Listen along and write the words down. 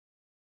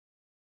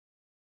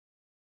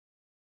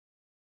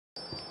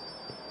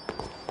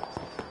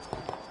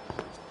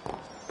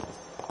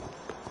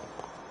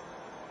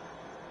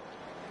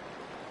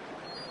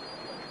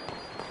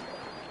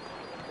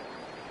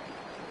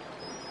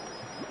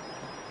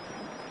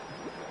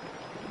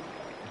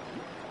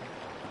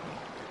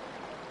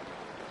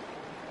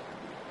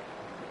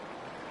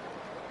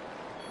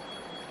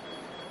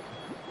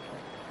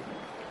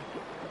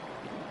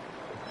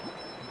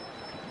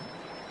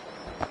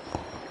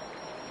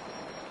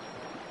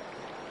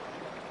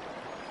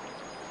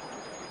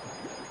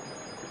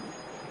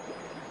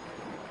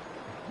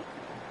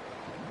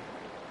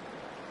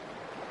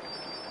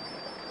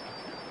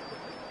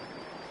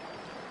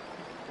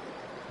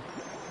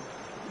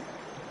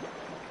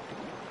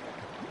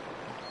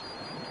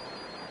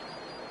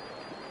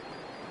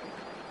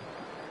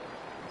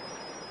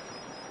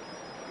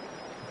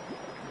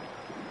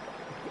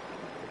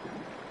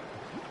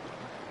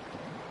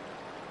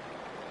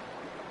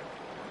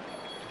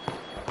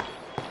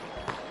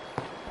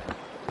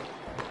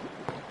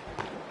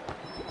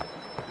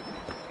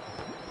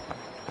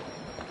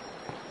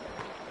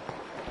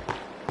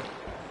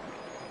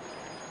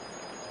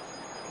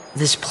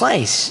this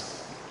place...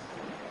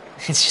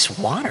 It's just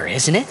water,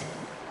 isn't it?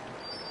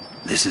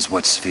 This is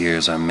what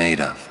spheres are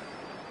made of.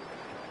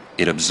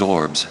 It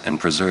absorbs and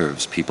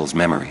preserves people's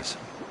memories.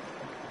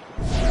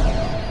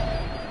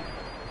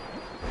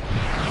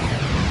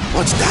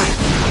 What's that?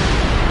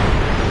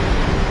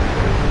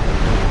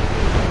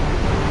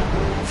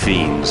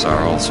 Fiends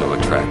are also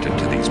attracted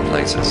to these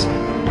places.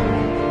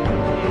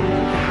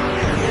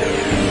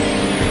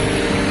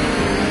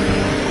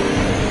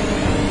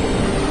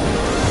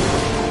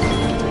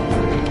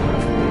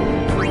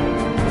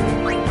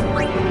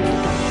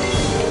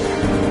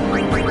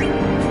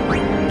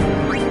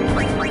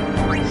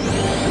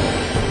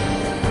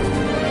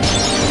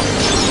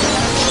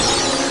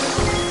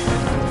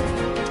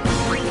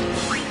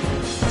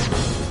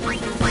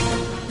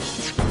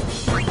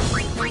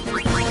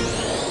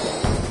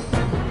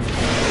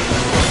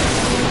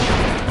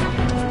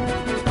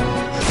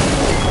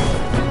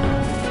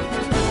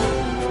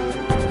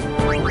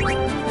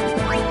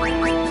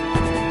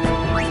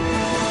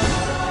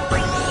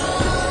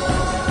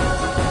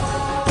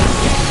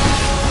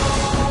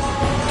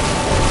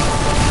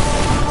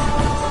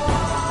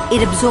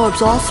 It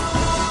absorbs all...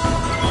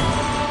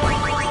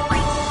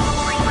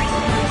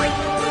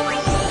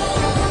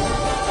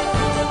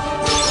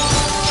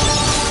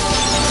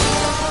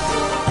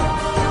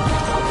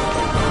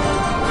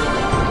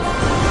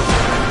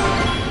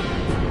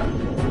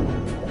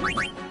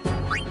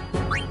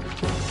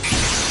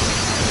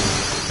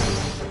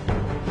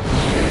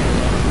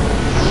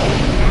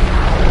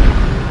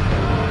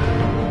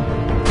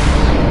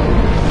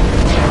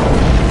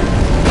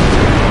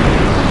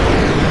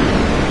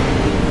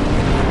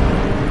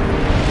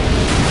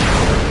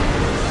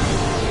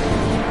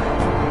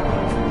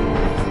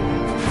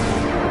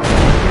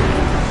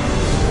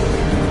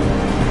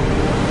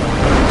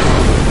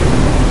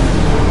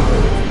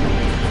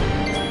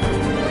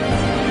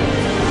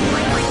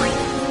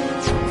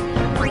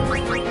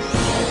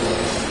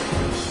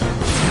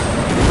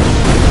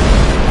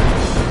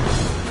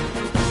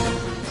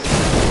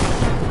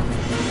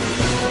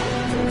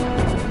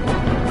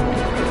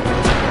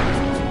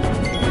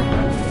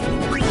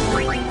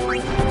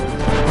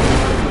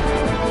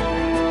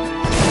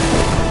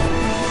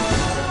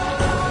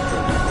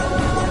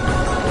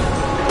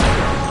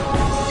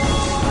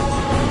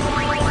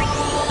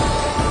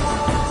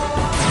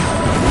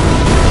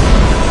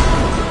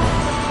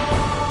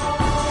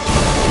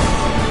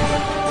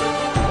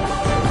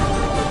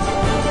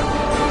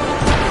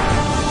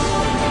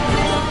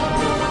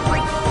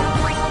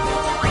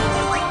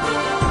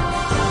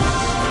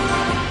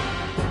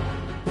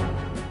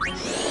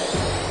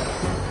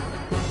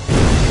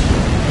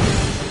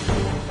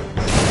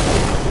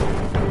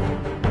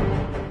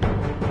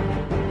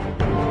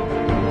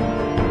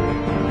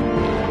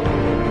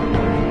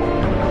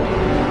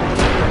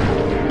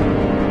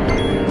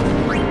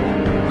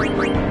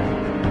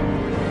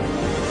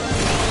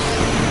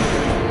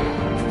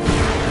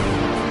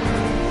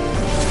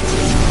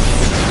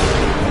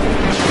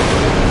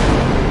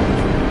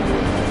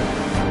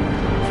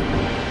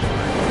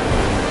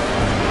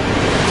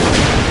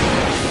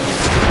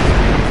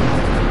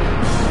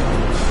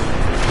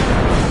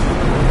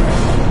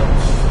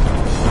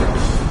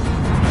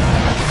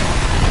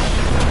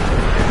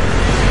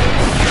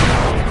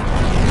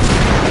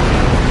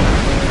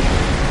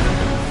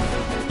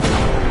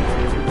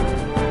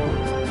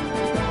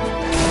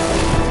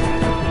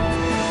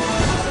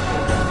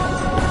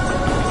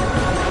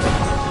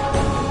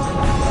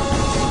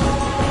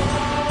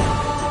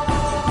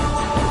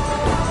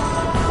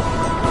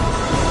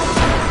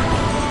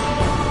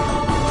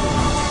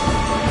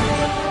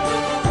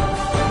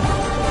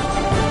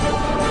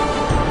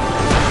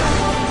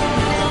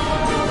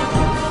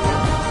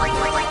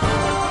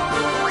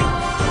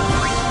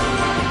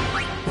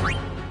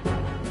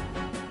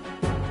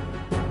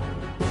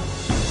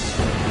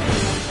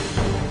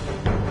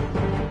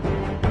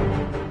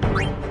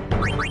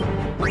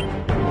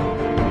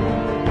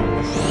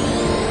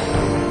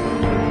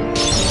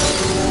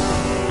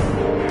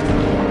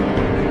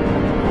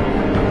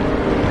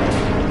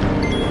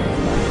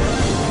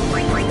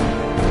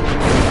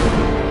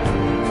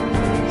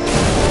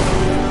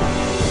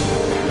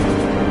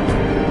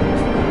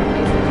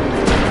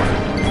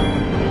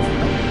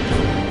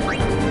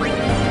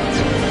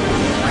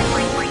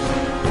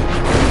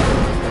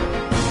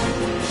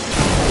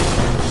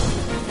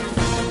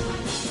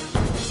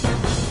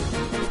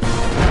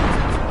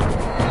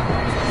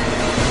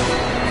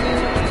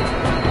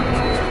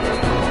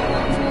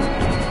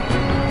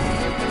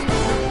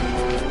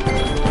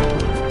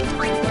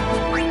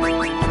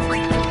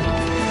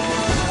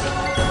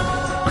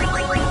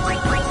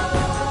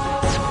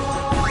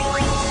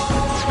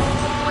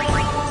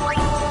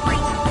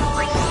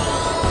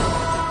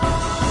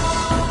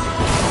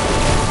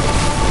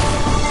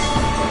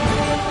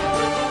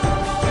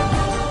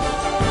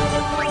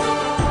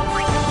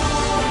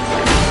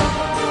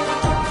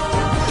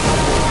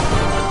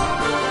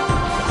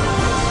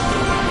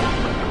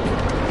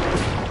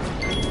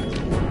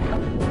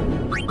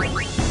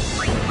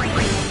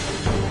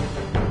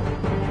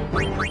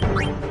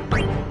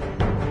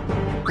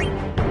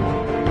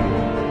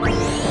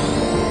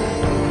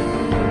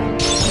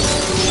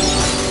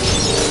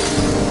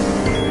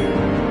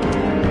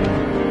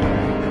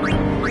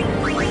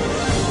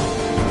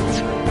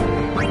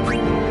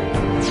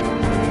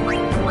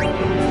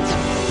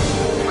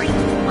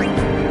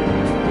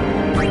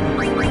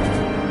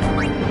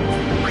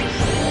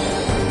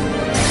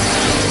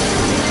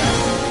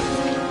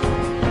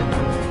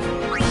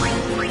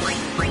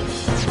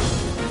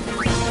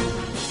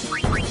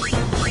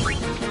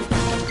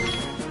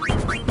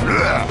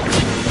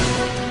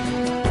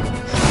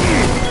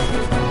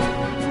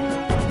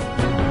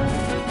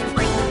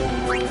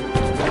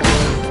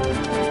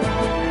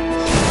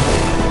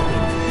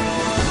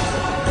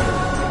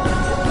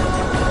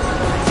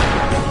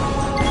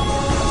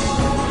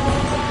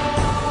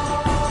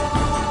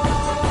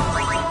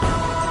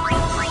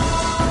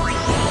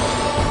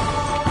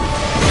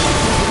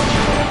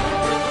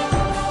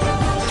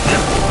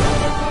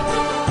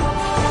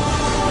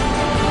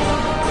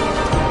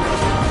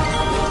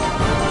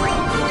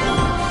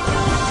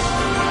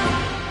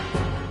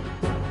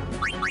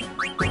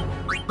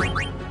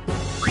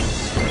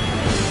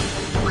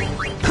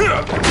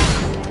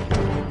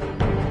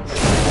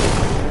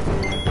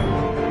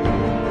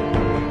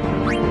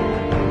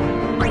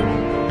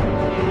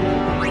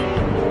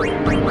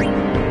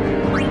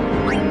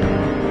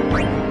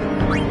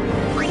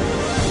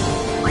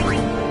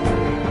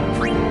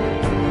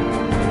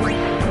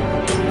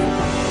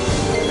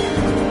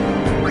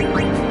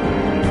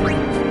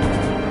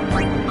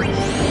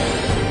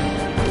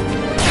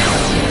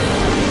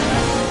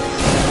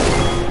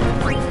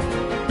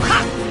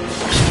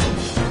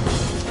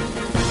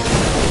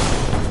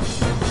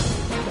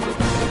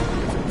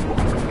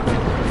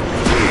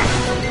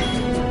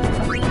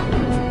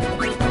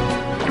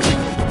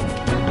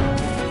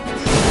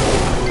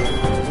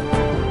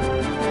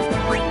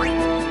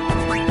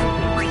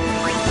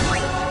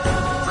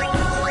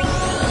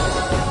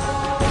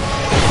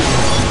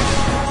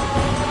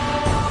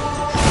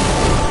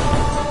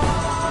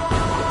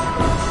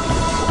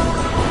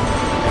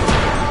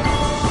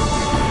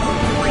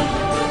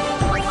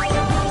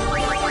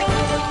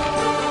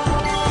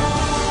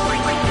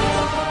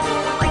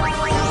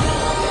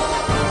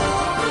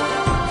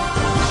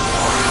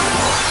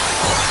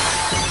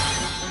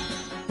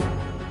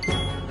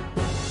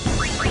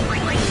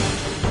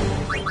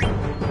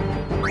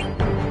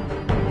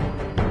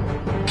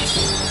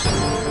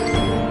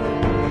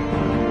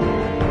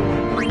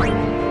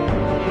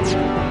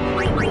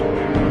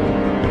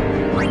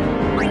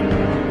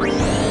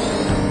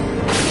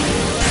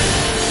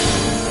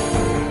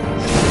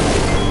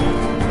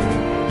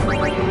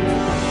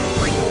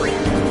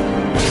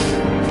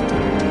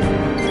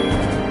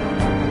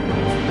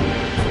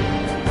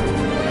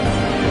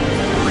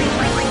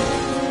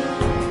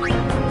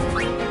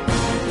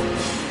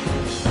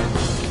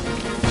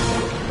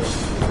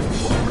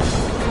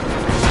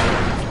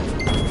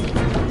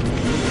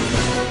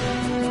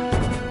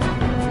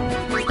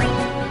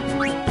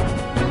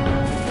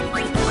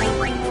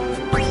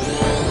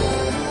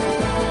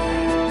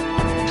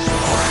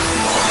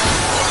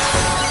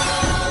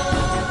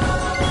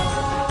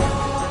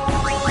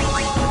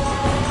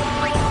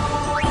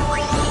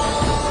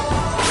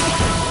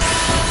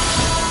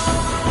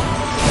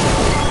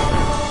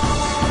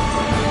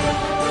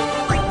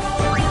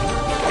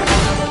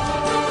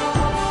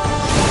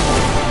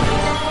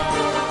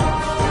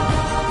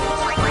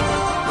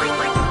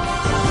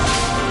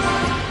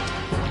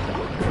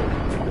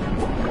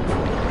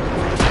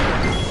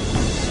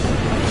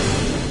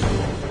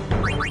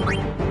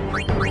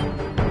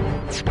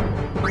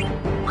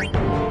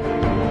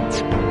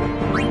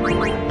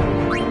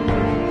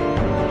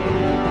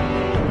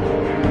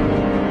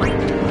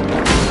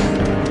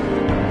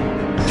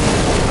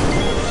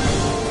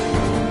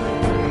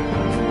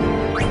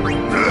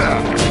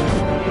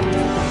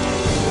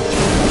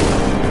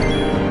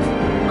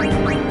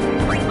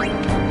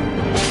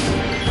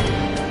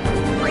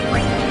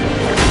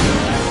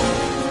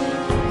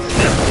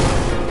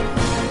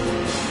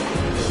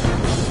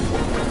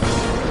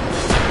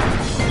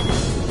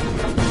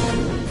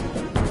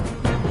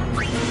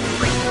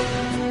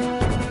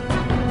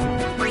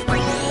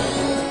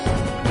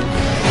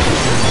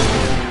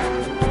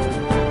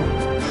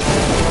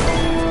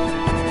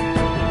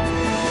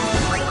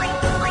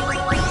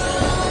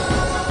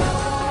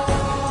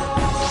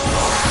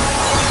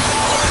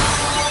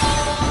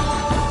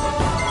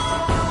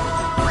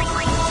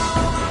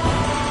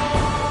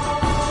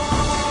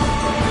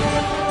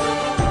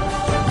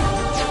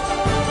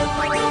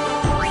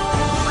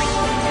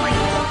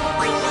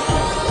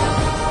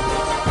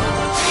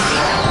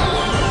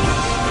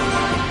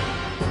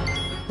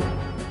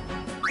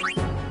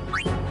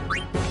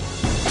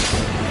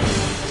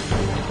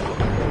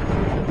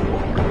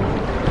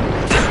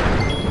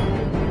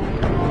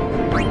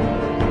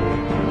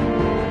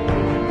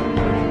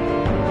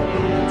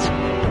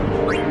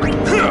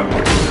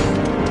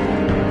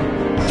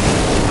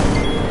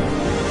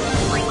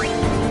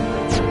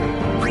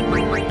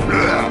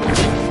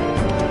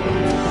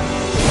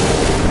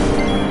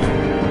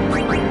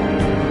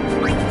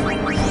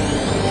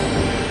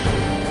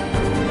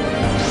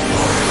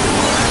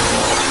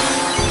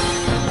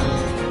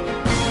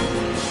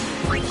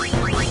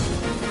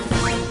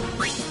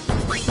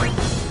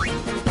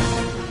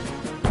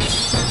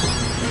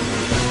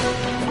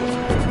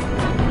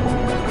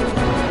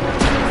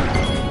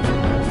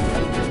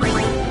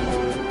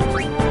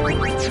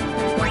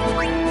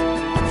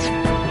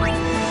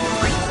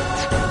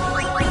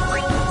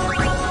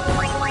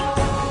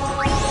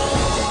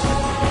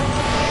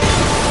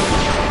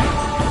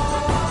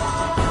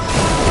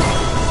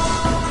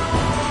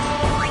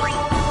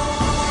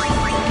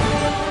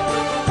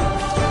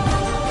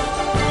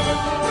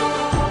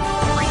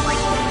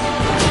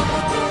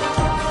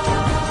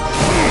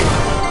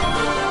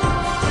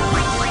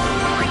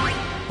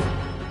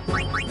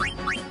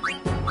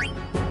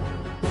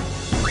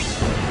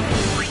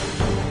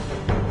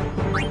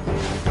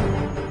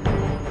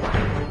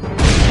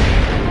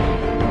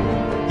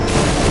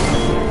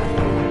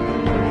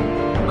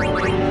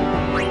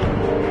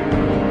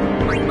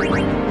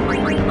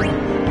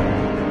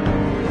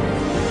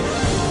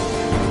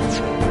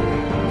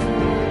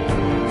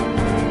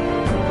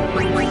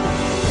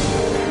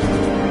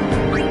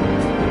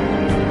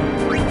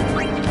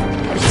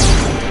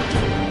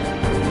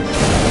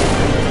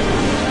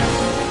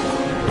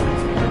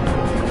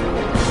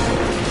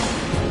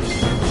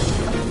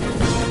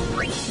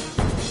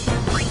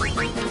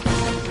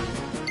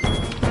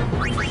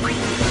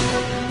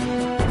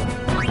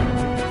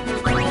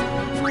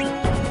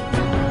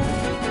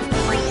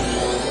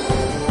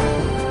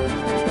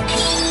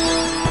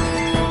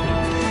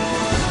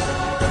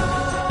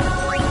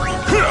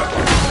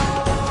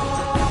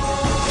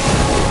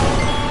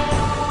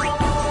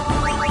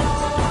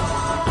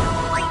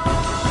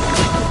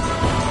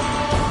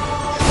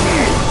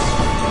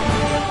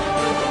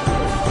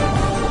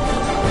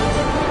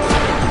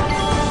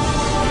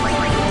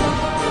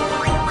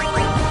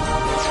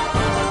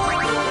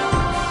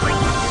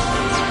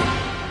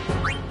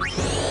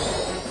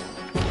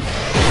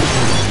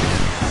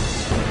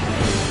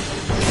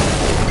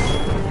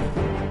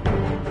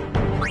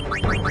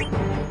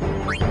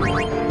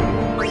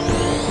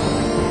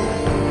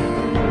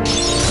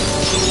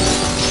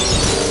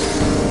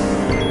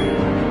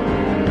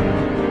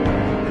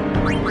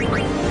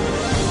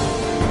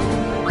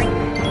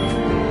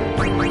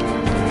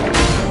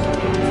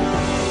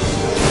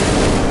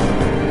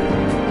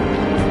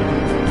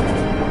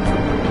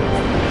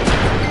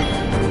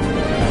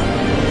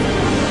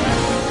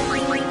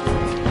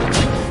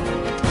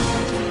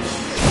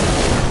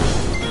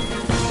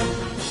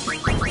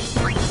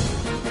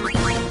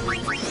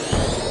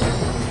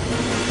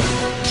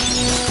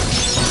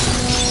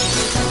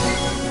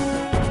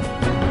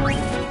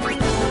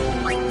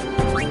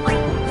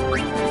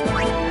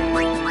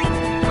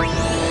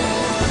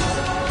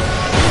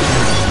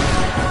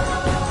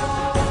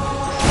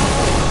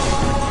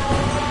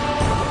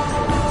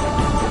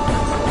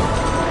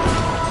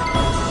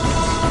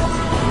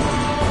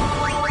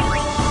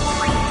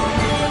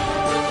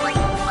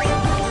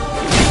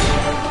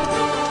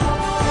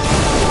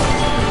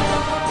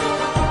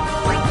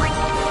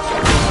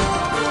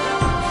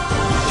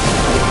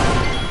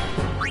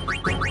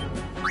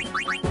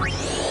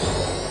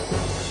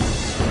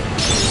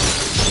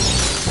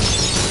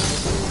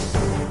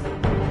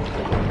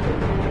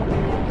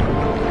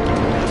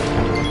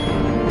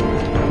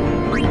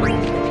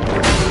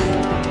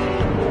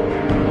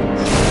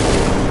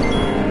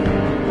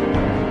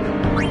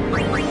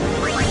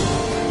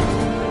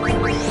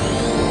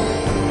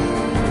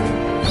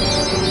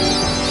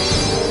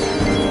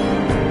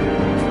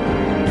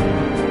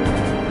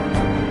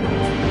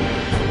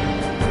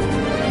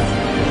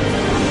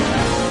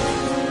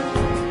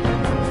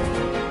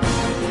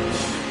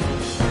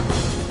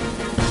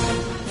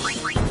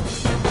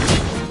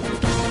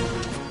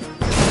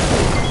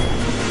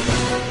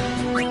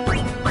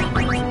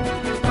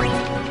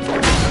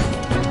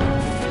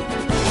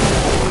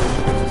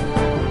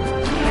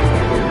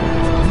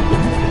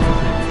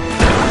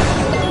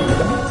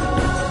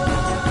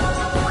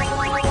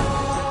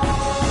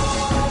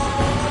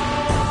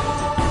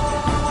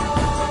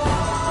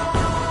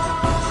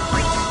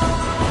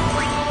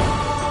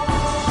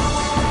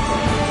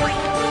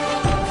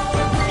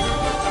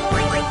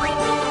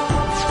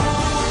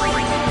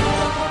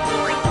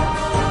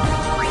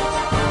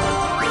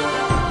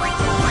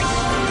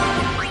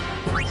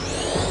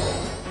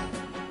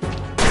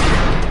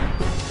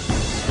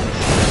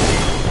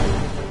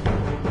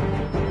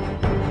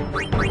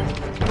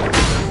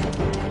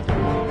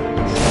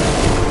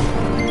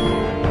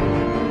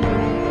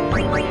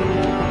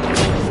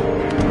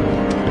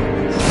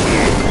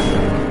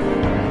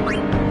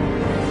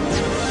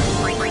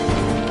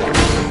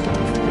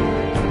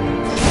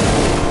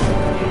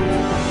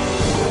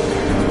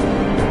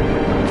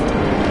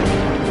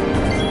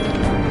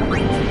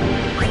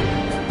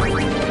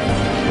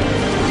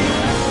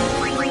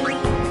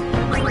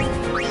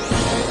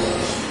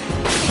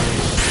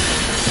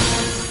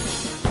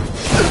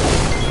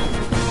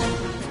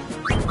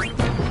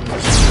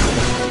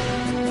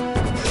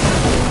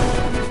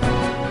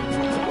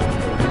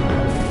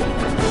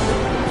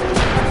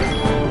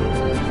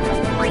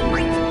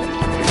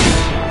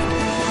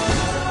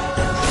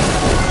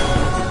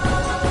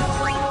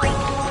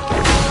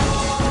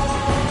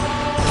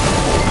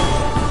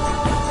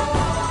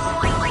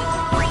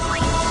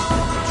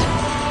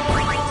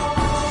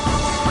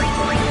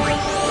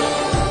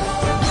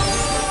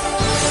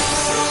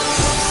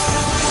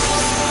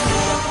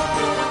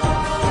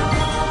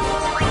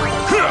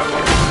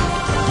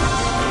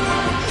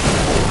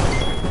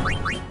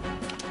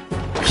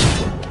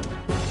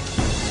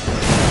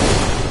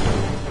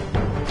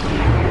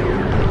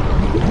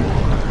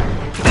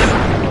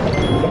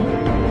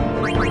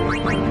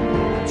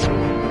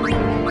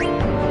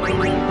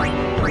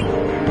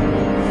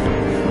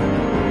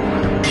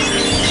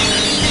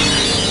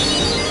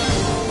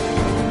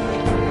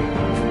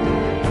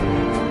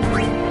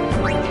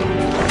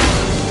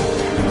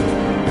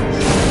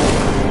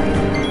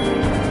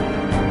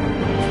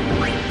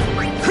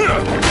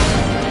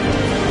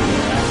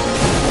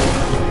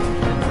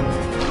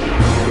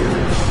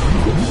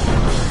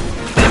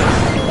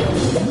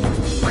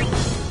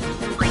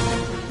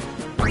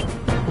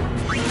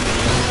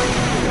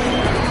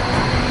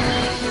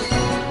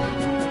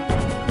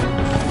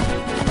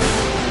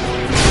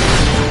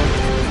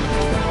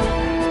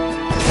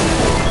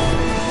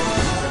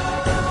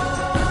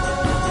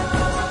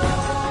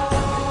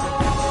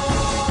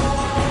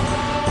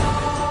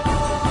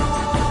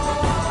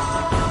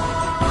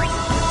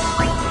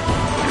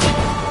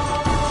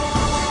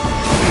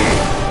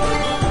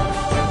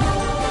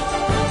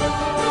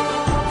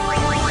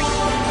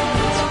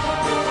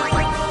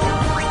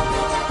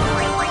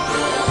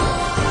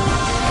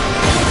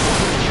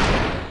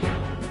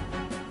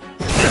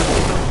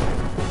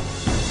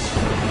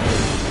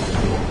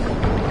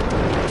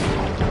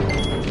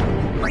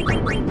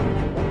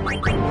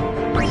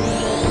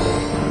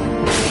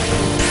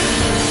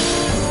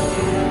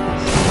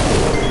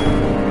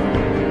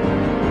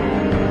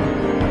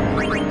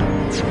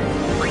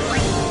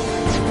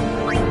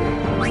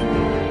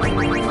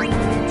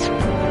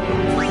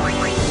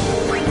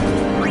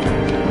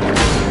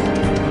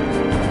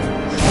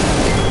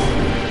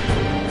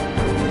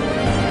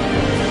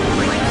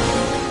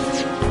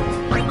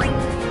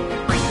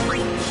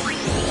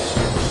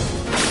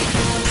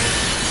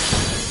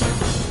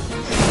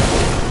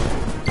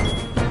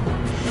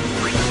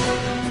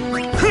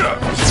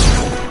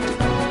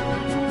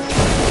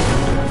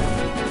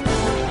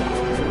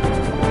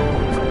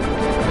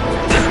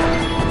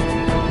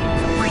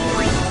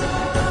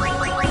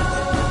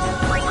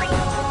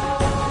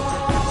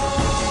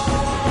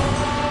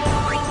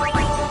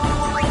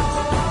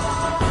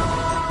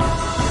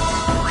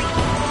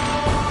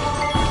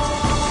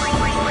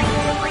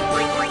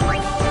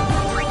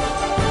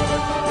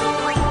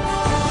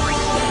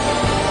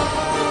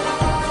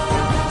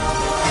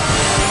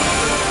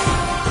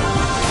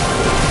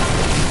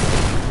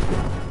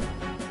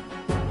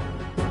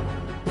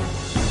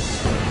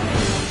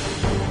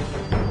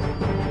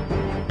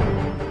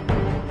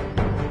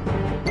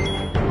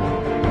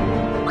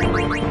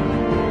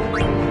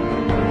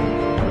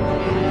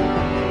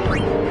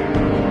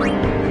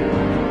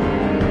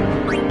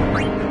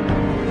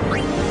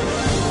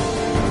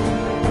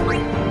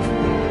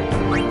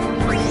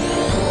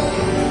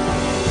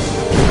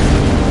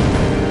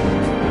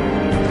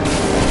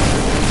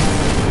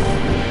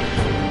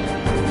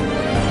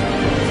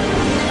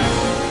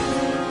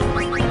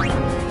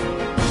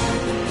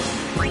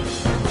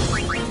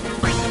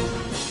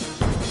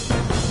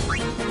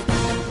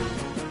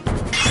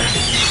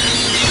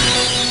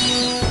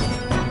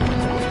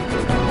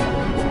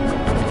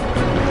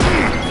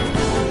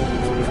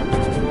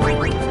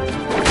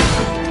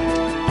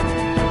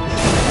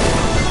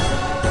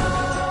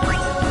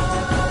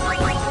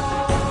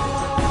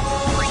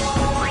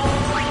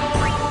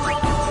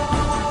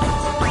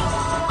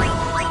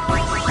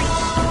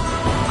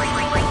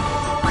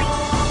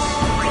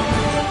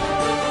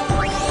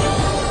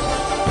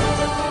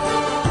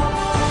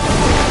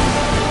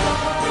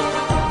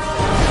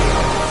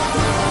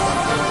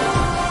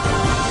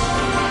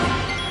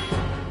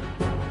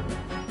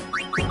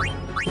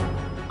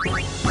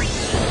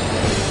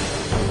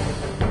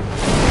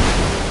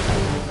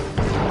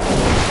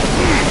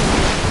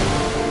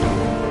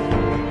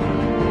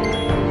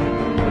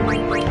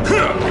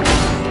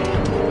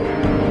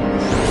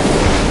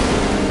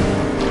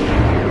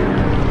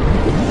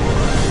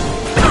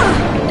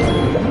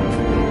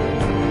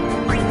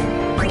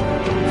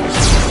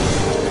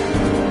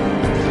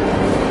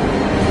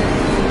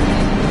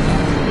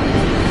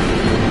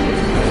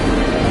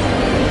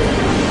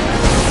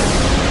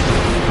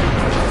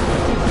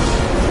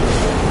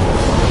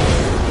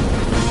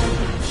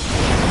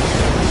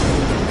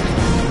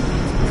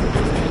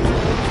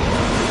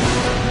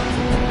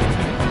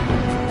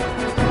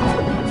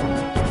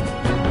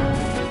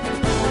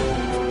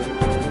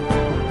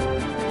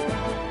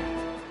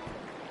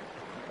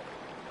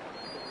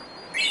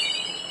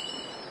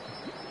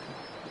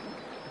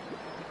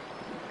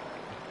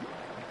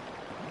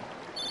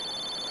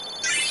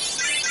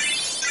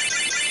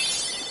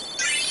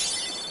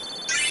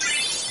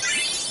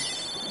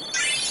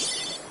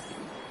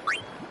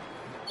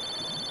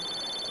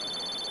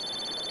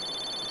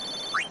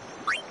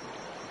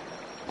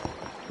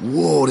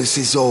 Whoa, this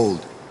is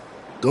old.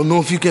 Don't know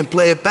if you can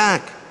play it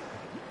back.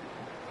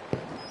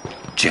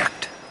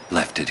 Jacked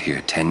left it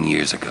here 10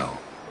 years ago.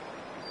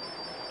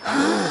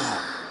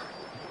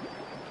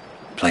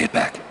 Play it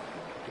back.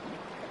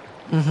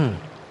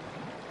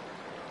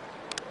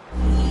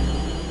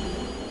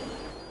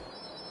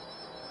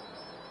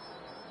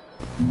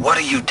 What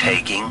are you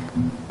taking?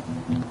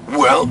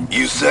 Well,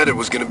 you said it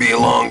was gonna be a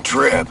long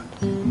trip.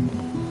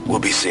 We'll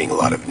be seeing a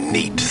lot of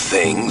neat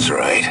things,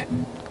 right?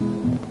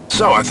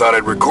 So I thought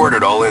I'd record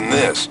it all in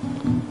this.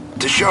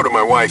 To show to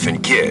my wife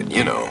and kid,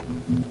 you know.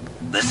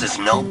 This is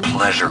no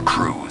pleasure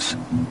cruise.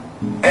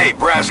 Hey,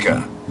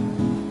 Braska.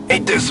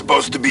 Ain't this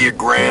supposed to be a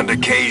grand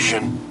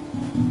occasion?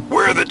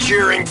 We're the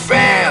cheering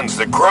fans,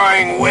 the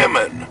crying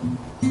women.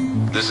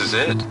 This is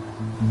it.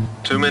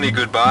 Too many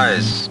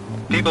goodbyes.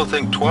 People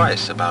think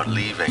twice about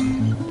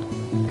leaving.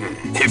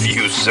 If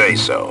you say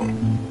so.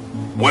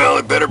 Well,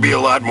 it better be a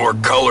lot more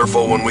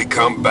colorful when we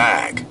come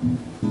back.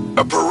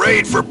 A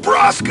parade for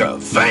Braska,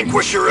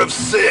 vanquisher of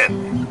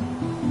sin.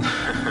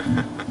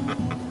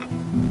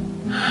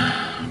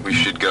 We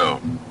should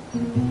go.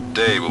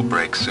 Day will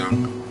break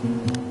soon.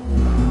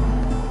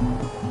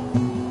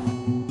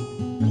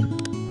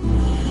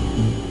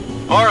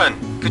 Oren,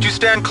 could you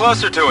stand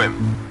closer to him?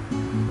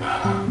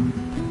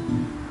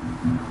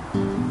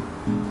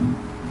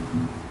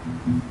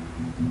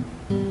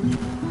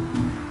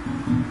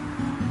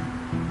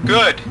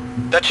 Good.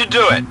 That should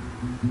do it.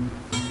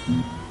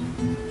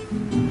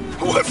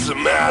 What's the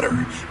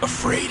matter?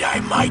 Afraid I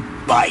might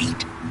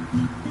bite?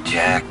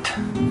 Jacked.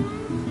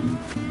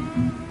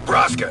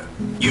 Braska,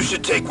 you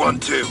should take one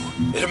too.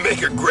 It'll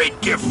make a great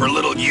gift for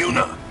little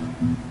Yuna.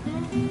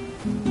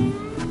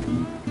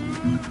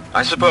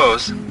 I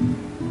suppose.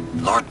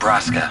 Lord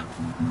Braska,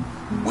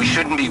 we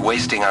shouldn't be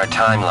wasting our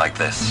time like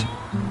this.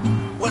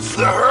 What's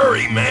the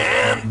hurry,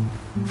 man?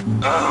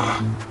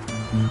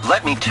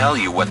 Let me tell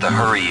you what the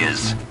hurry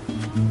is.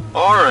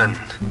 Oren!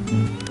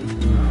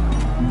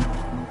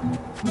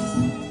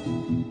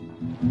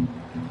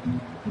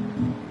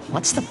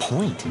 What's the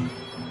point?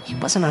 He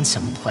wasn't on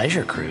some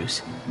pleasure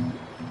cruise.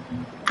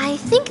 I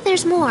think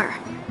there's more.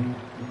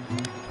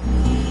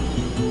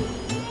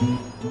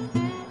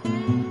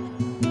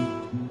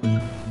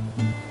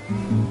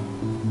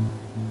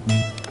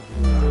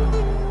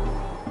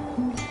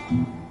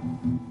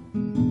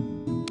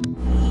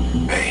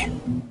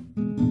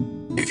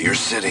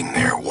 sitting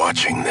there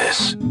watching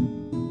this,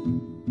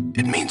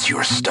 it means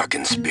you're stuck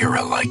in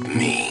Spira like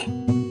me.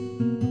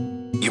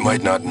 You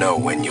might not know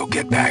when you'll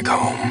get back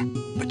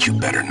home, but you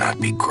better not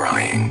be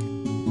crying.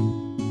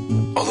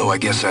 Although I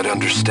guess I'd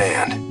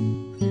understand.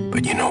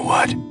 But you know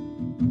what?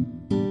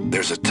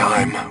 There's a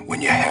time when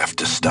you have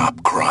to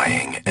stop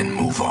crying and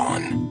move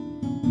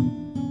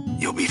on.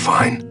 You'll be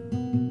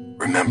fine.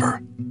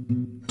 Remember,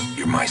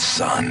 you're my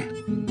son.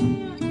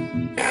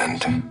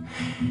 And,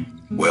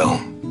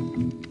 well,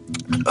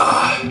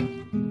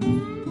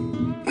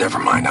 never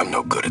mind, I'm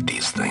no good at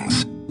these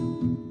things.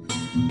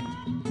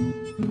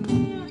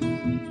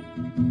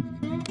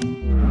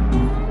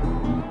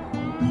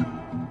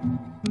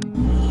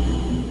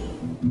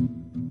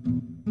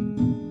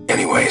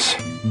 Anyways,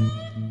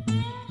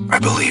 I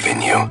believe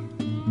in you.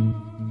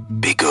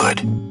 Be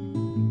good.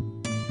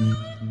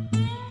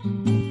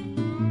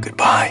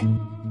 Goodbye.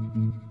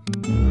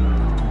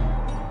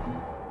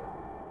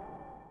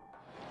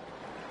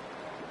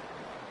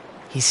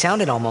 He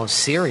sounded almost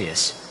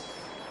serious,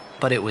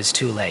 but it was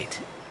too late.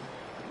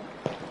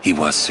 He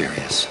was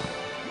serious.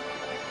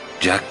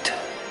 Jecht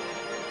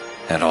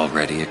had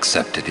already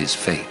accepted his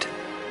fate.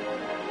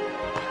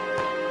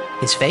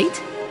 His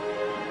fate?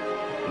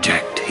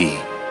 Jecht,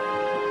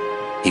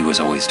 he was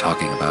always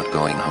talking about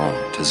going home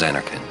to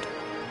Zanarkand.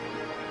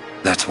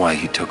 That's why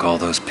he took all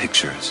those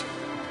pictures,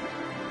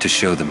 to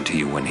show them to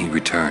you when he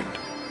returned.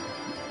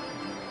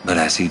 But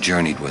as he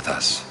journeyed with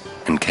us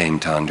and came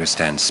to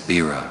understand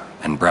Spira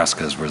and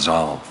Braska's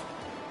resolve,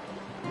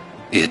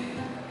 it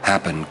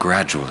happened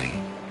gradually,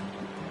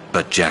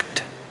 but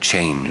Jecht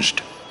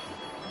changed.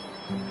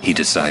 He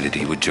decided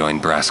he would join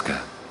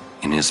Braska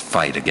in his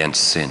fight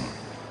against sin.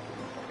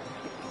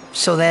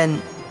 So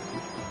then,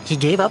 he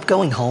gave up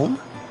going home?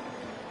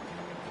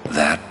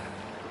 That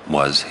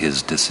was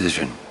his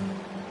decision.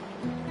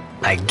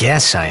 I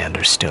guess I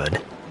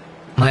understood.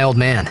 My old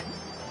man,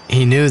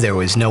 he knew there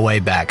was no way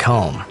back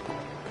home,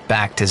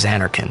 back to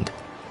Zanarkand.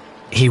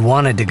 He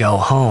wanted to go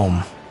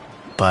home,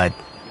 but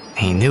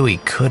he knew he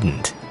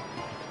couldn't.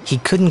 He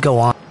couldn't go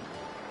on.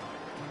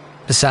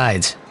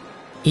 Besides,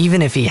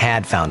 even if he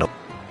had found a...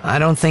 I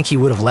don't think he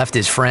would have left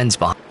his friends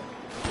behind.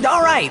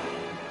 All right,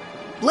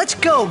 let's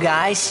go,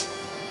 guys.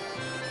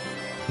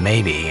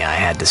 Maybe I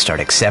had to start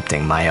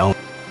accepting my own...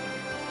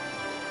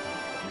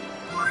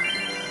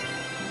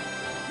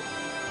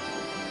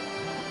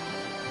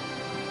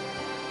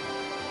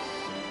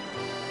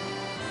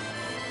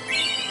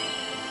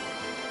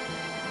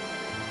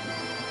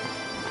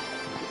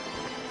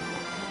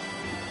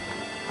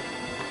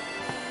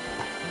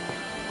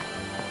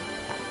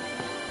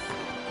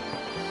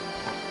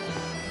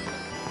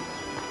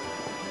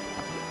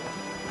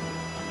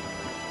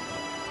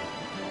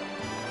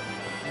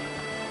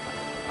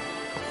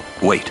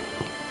 Wait,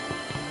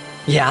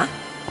 Yeah?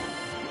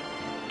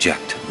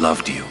 Jecht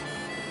loved you.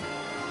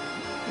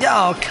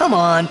 Oh, come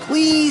on,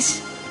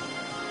 please.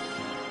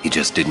 He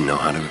just didn't know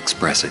how to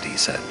express it, he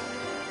said.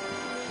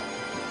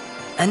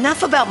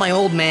 Enough about my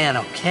old man,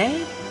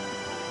 okay?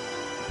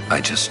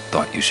 I just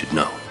thought you should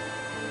know.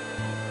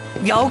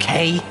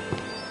 Okay.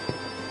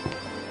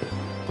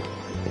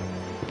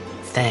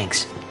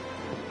 Thanks.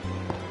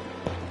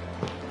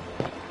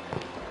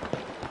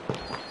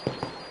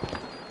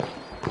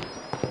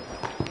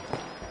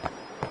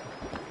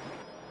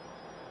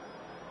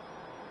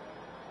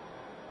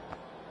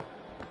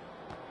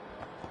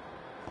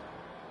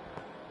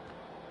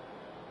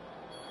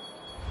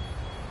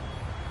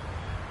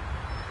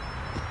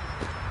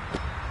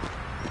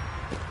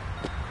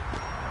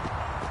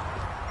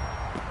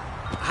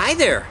 Hi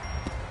there.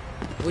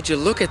 Would you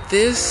look at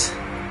this?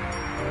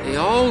 They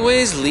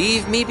always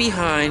leave me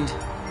behind.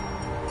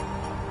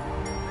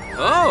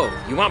 Oh,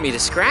 you want me to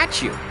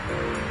scratch you?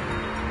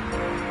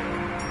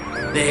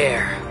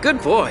 There,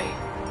 good boy.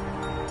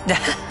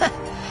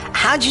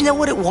 How'd you know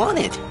what it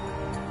wanted?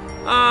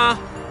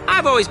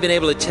 I've always been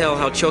able to tell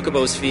how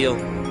chocobos feel.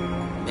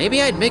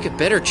 Maybe I'd make a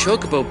better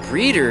chocobo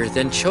breeder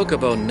than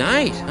chocobo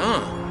knight,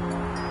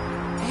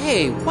 huh?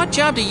 Hey, what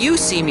job do you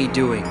see me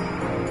doing?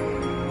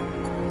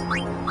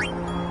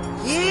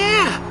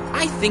 Yeah,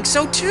 I think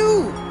so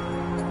too.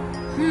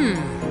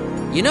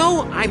 You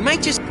know, I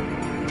might just...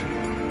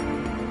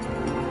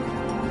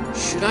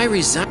 Should I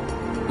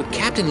resign with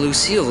Captain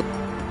Lucille?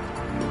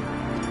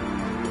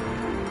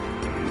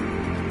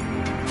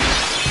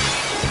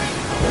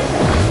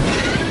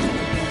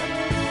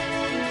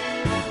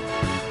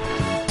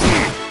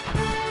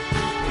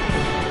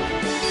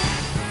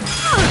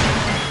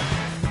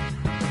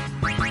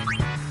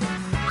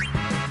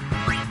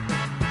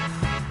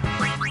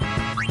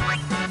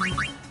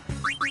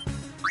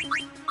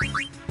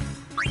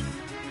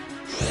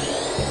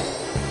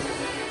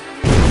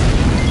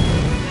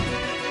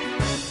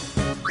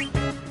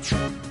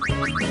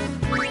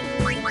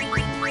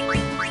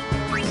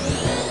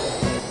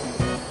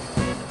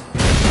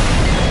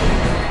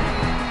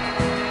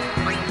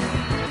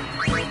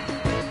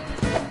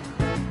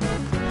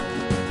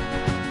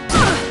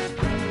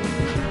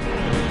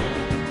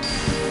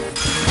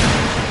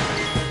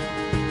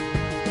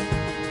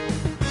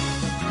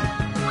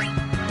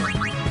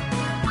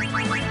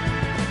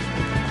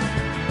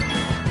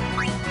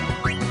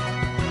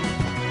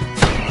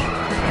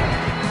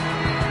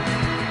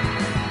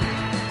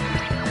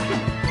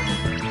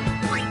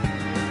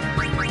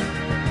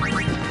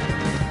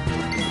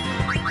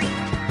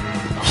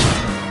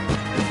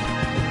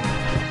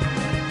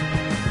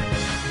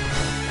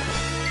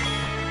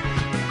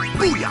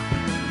 Booyah!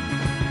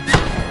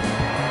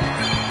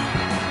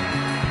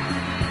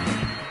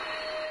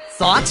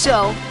 Thought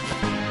so.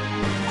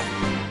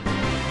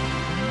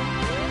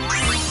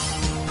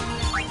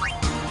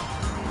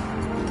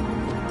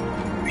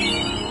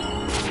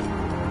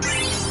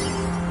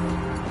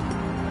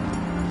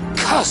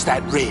 Curse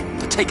that Rim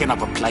for taking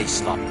up a place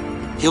slot.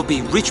 He'll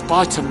be rich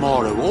by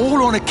tomorrow,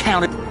 all on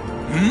account of...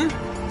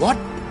 What?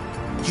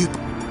 You...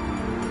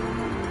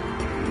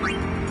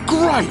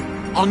 Great!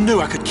 I knew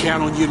I could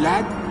count on you,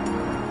 lad.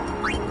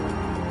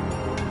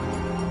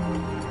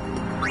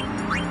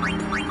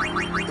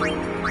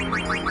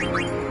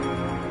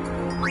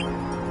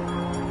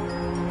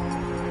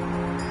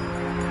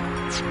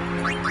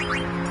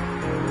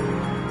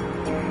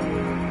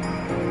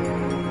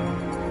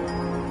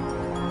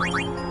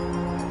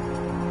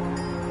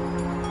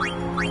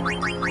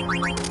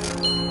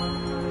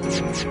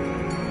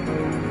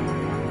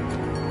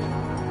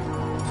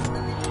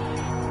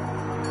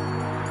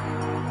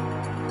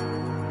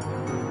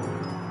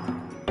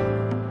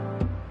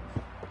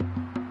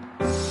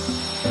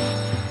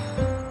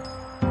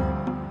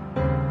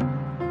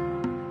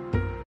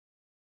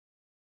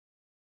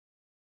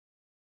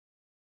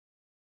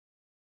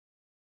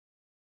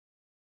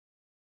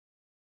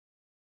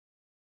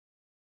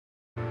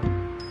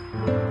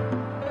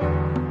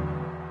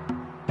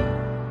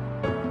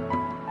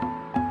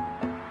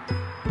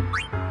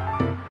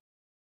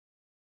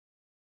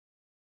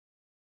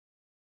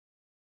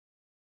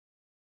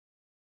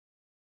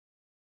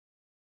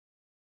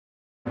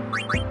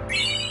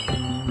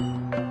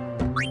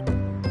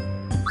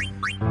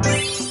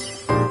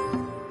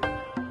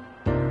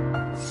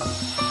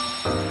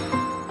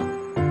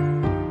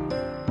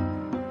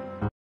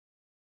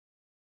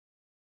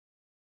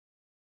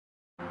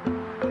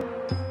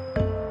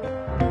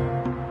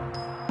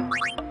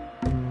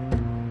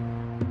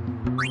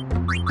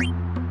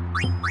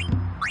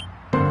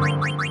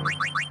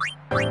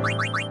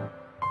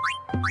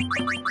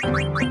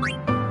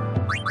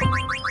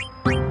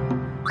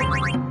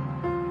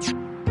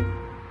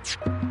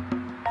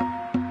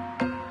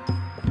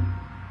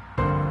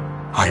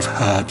 I've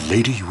heard,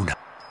 Lady Una.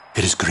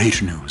 It is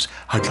great news.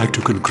 I'd like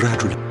to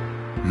congratulate...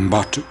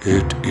 But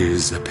it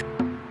is a pity.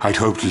 I'd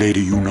hoped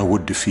Lady Una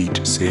would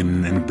defeat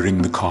sin and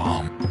bring the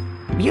calm.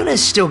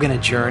 Yuna's still gonna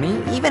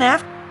journey, even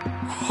after...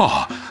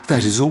 Ah,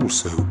 that is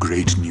also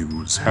great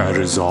news. Her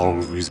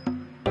resolve is...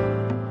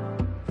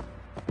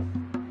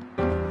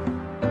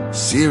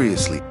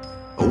 Seriously,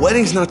 a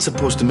wedding's not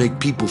supposed to make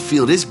people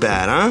feel this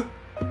bad, huh?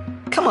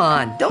 Come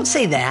on, don't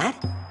say that.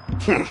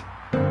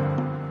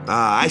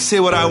 I say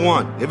what I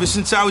want, ever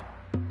since I was...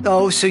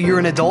 Oh, so you're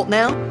an adult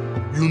now?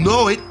 You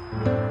know it.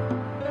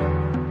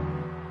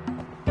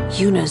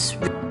 Yuna's...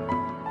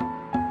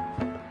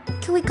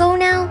 Can we go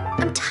now?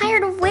 I'm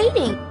tired of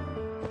waiting.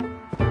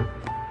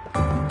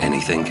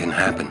 Anything can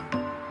happen.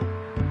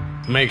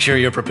 Make sure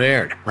you're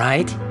prepared,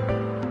 right?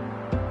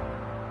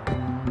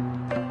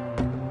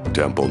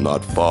 Temple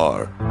not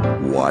far.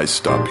 Why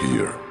stop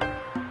here?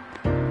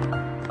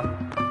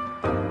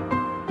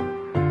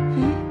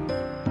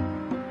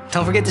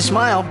 Don't forget to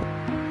smile.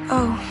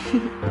 Oh,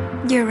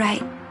 you're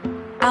right.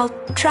 I'll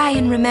try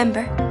and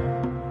remember.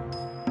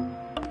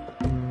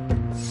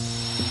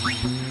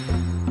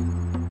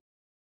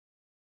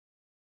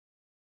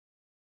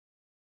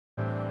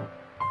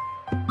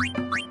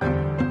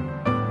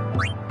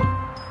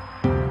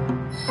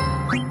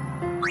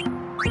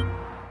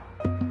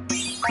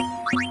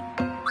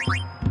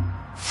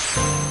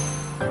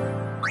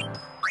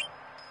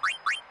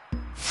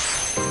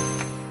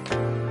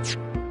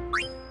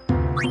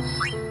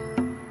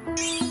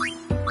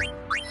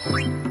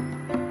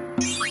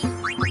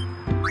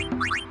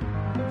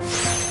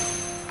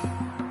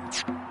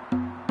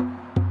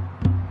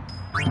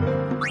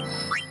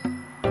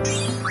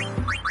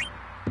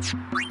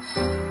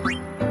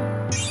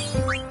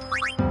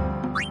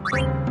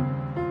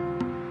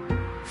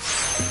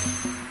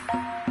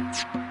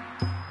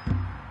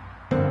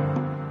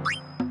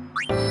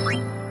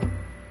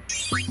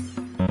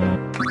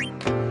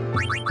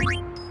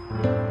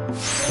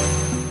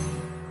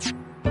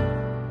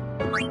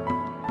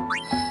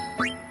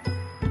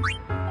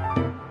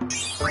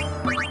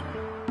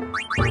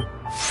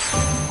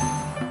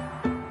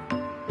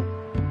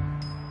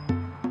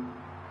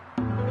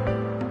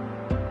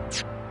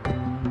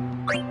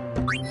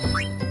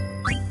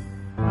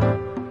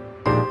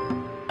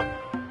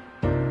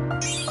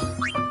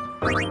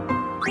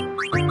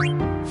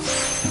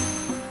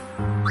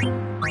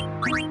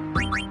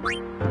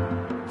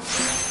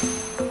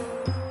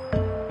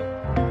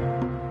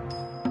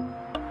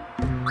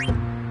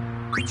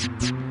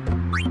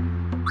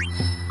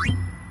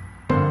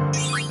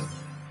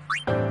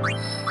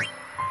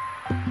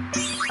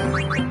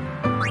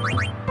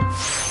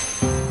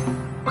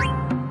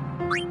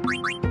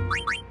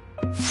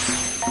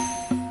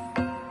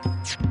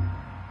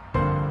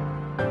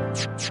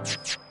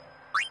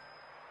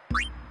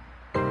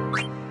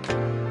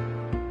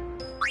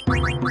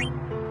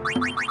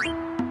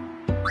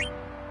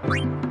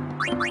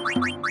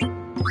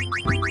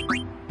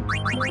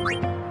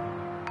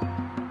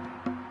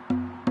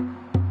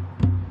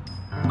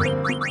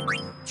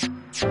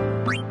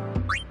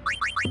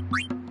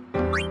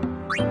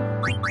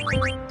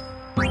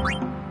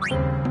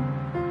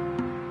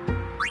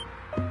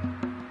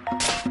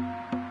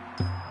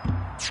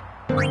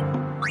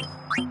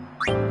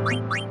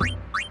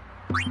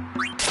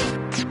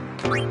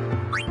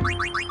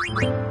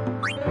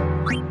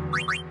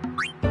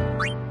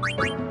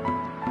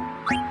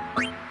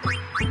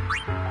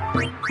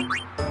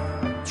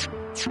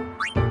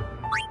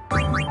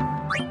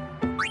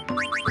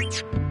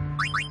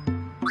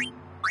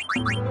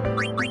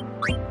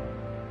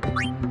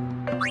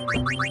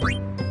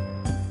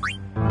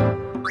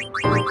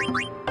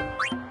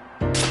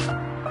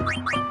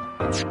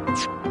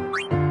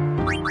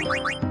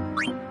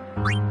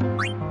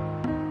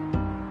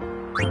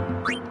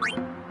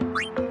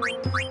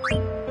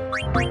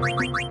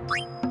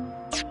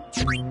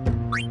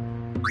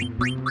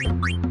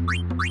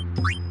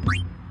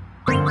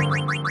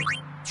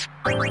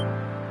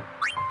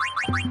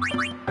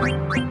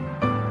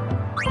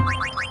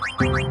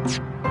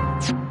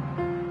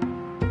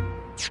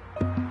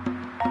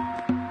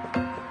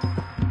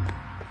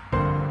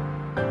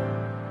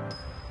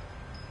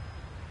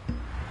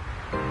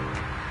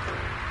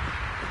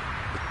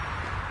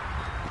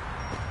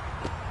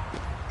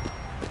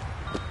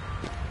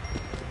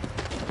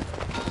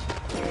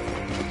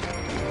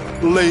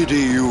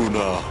 Lady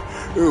Yuna,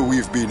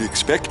 we've been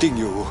expecting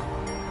you.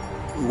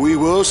 We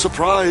were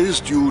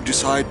surprised you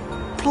decide...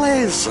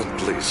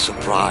 Pleasantly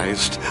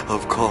surprised,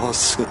 of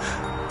course.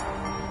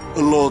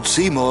 Lord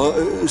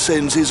Seymour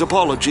sends his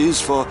apologies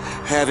for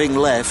having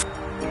left.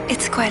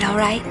 It's quite all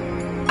right.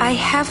 I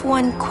have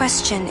one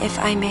question, if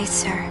I may,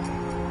 sir.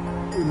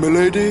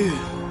 Milady?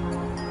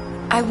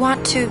 I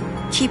want to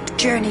keep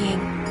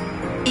journeying,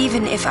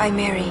 even if I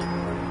marry.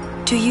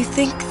 Do you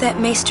think that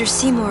Maester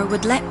Seymour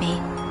would let me?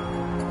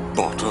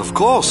 But of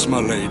course,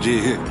 my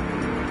lady.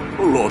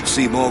 Lord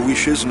Seymour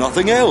wishes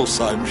nothing else,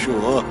 I'm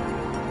sure.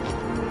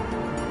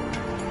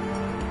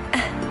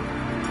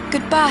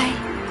 Goodbye.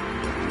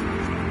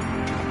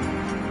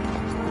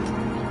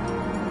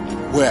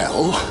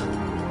 Well,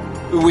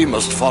 we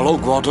must follow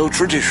grotto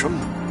tradition.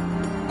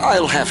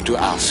 I'll have to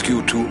ask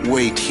you to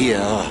wait here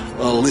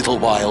a little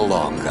while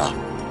longer.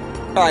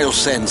 I'll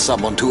send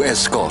someone to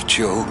escort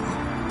you.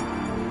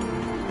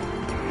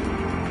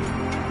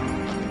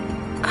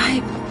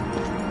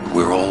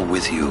 We're all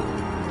with you.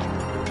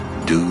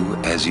 Do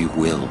as you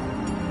will.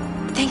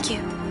 Thank you.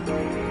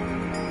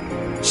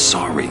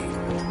 Sorry.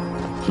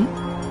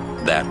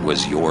 That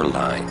was your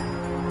line.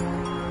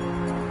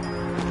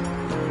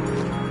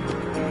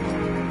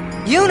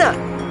 Yuna!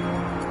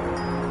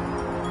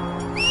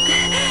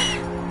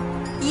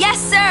 Yes,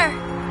 sir!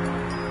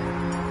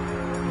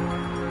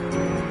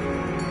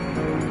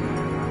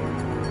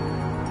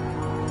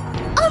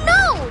 Oh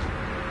no!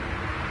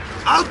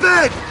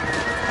 Albert!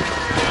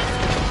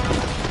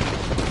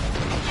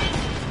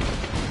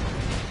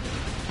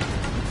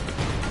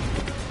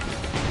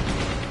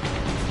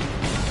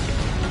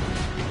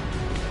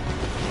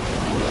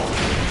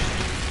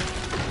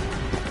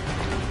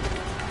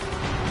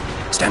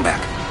 Stand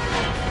back.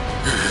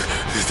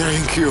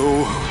 Thank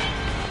you.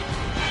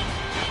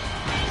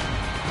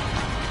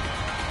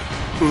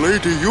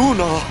 Lady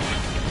Yuna.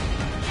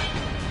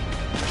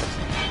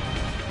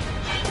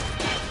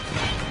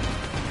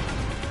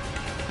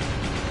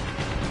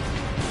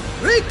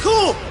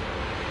 Riku!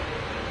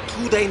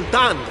 Tu den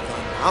dan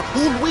a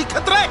hun we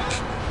kadrek!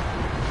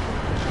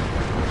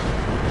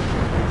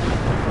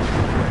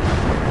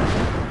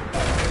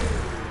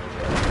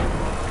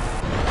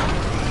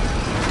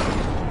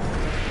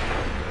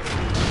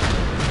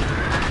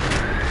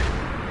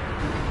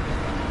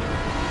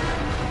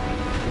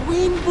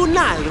 Win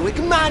bunalwig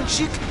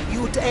magic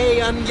you'd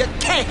an ya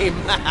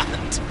came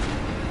at.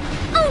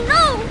 Oh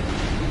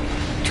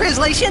no!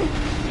 Translation?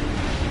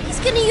 He's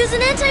gonna use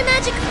an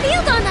anti-magic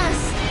field on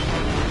us!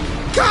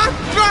 God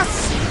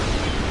bless!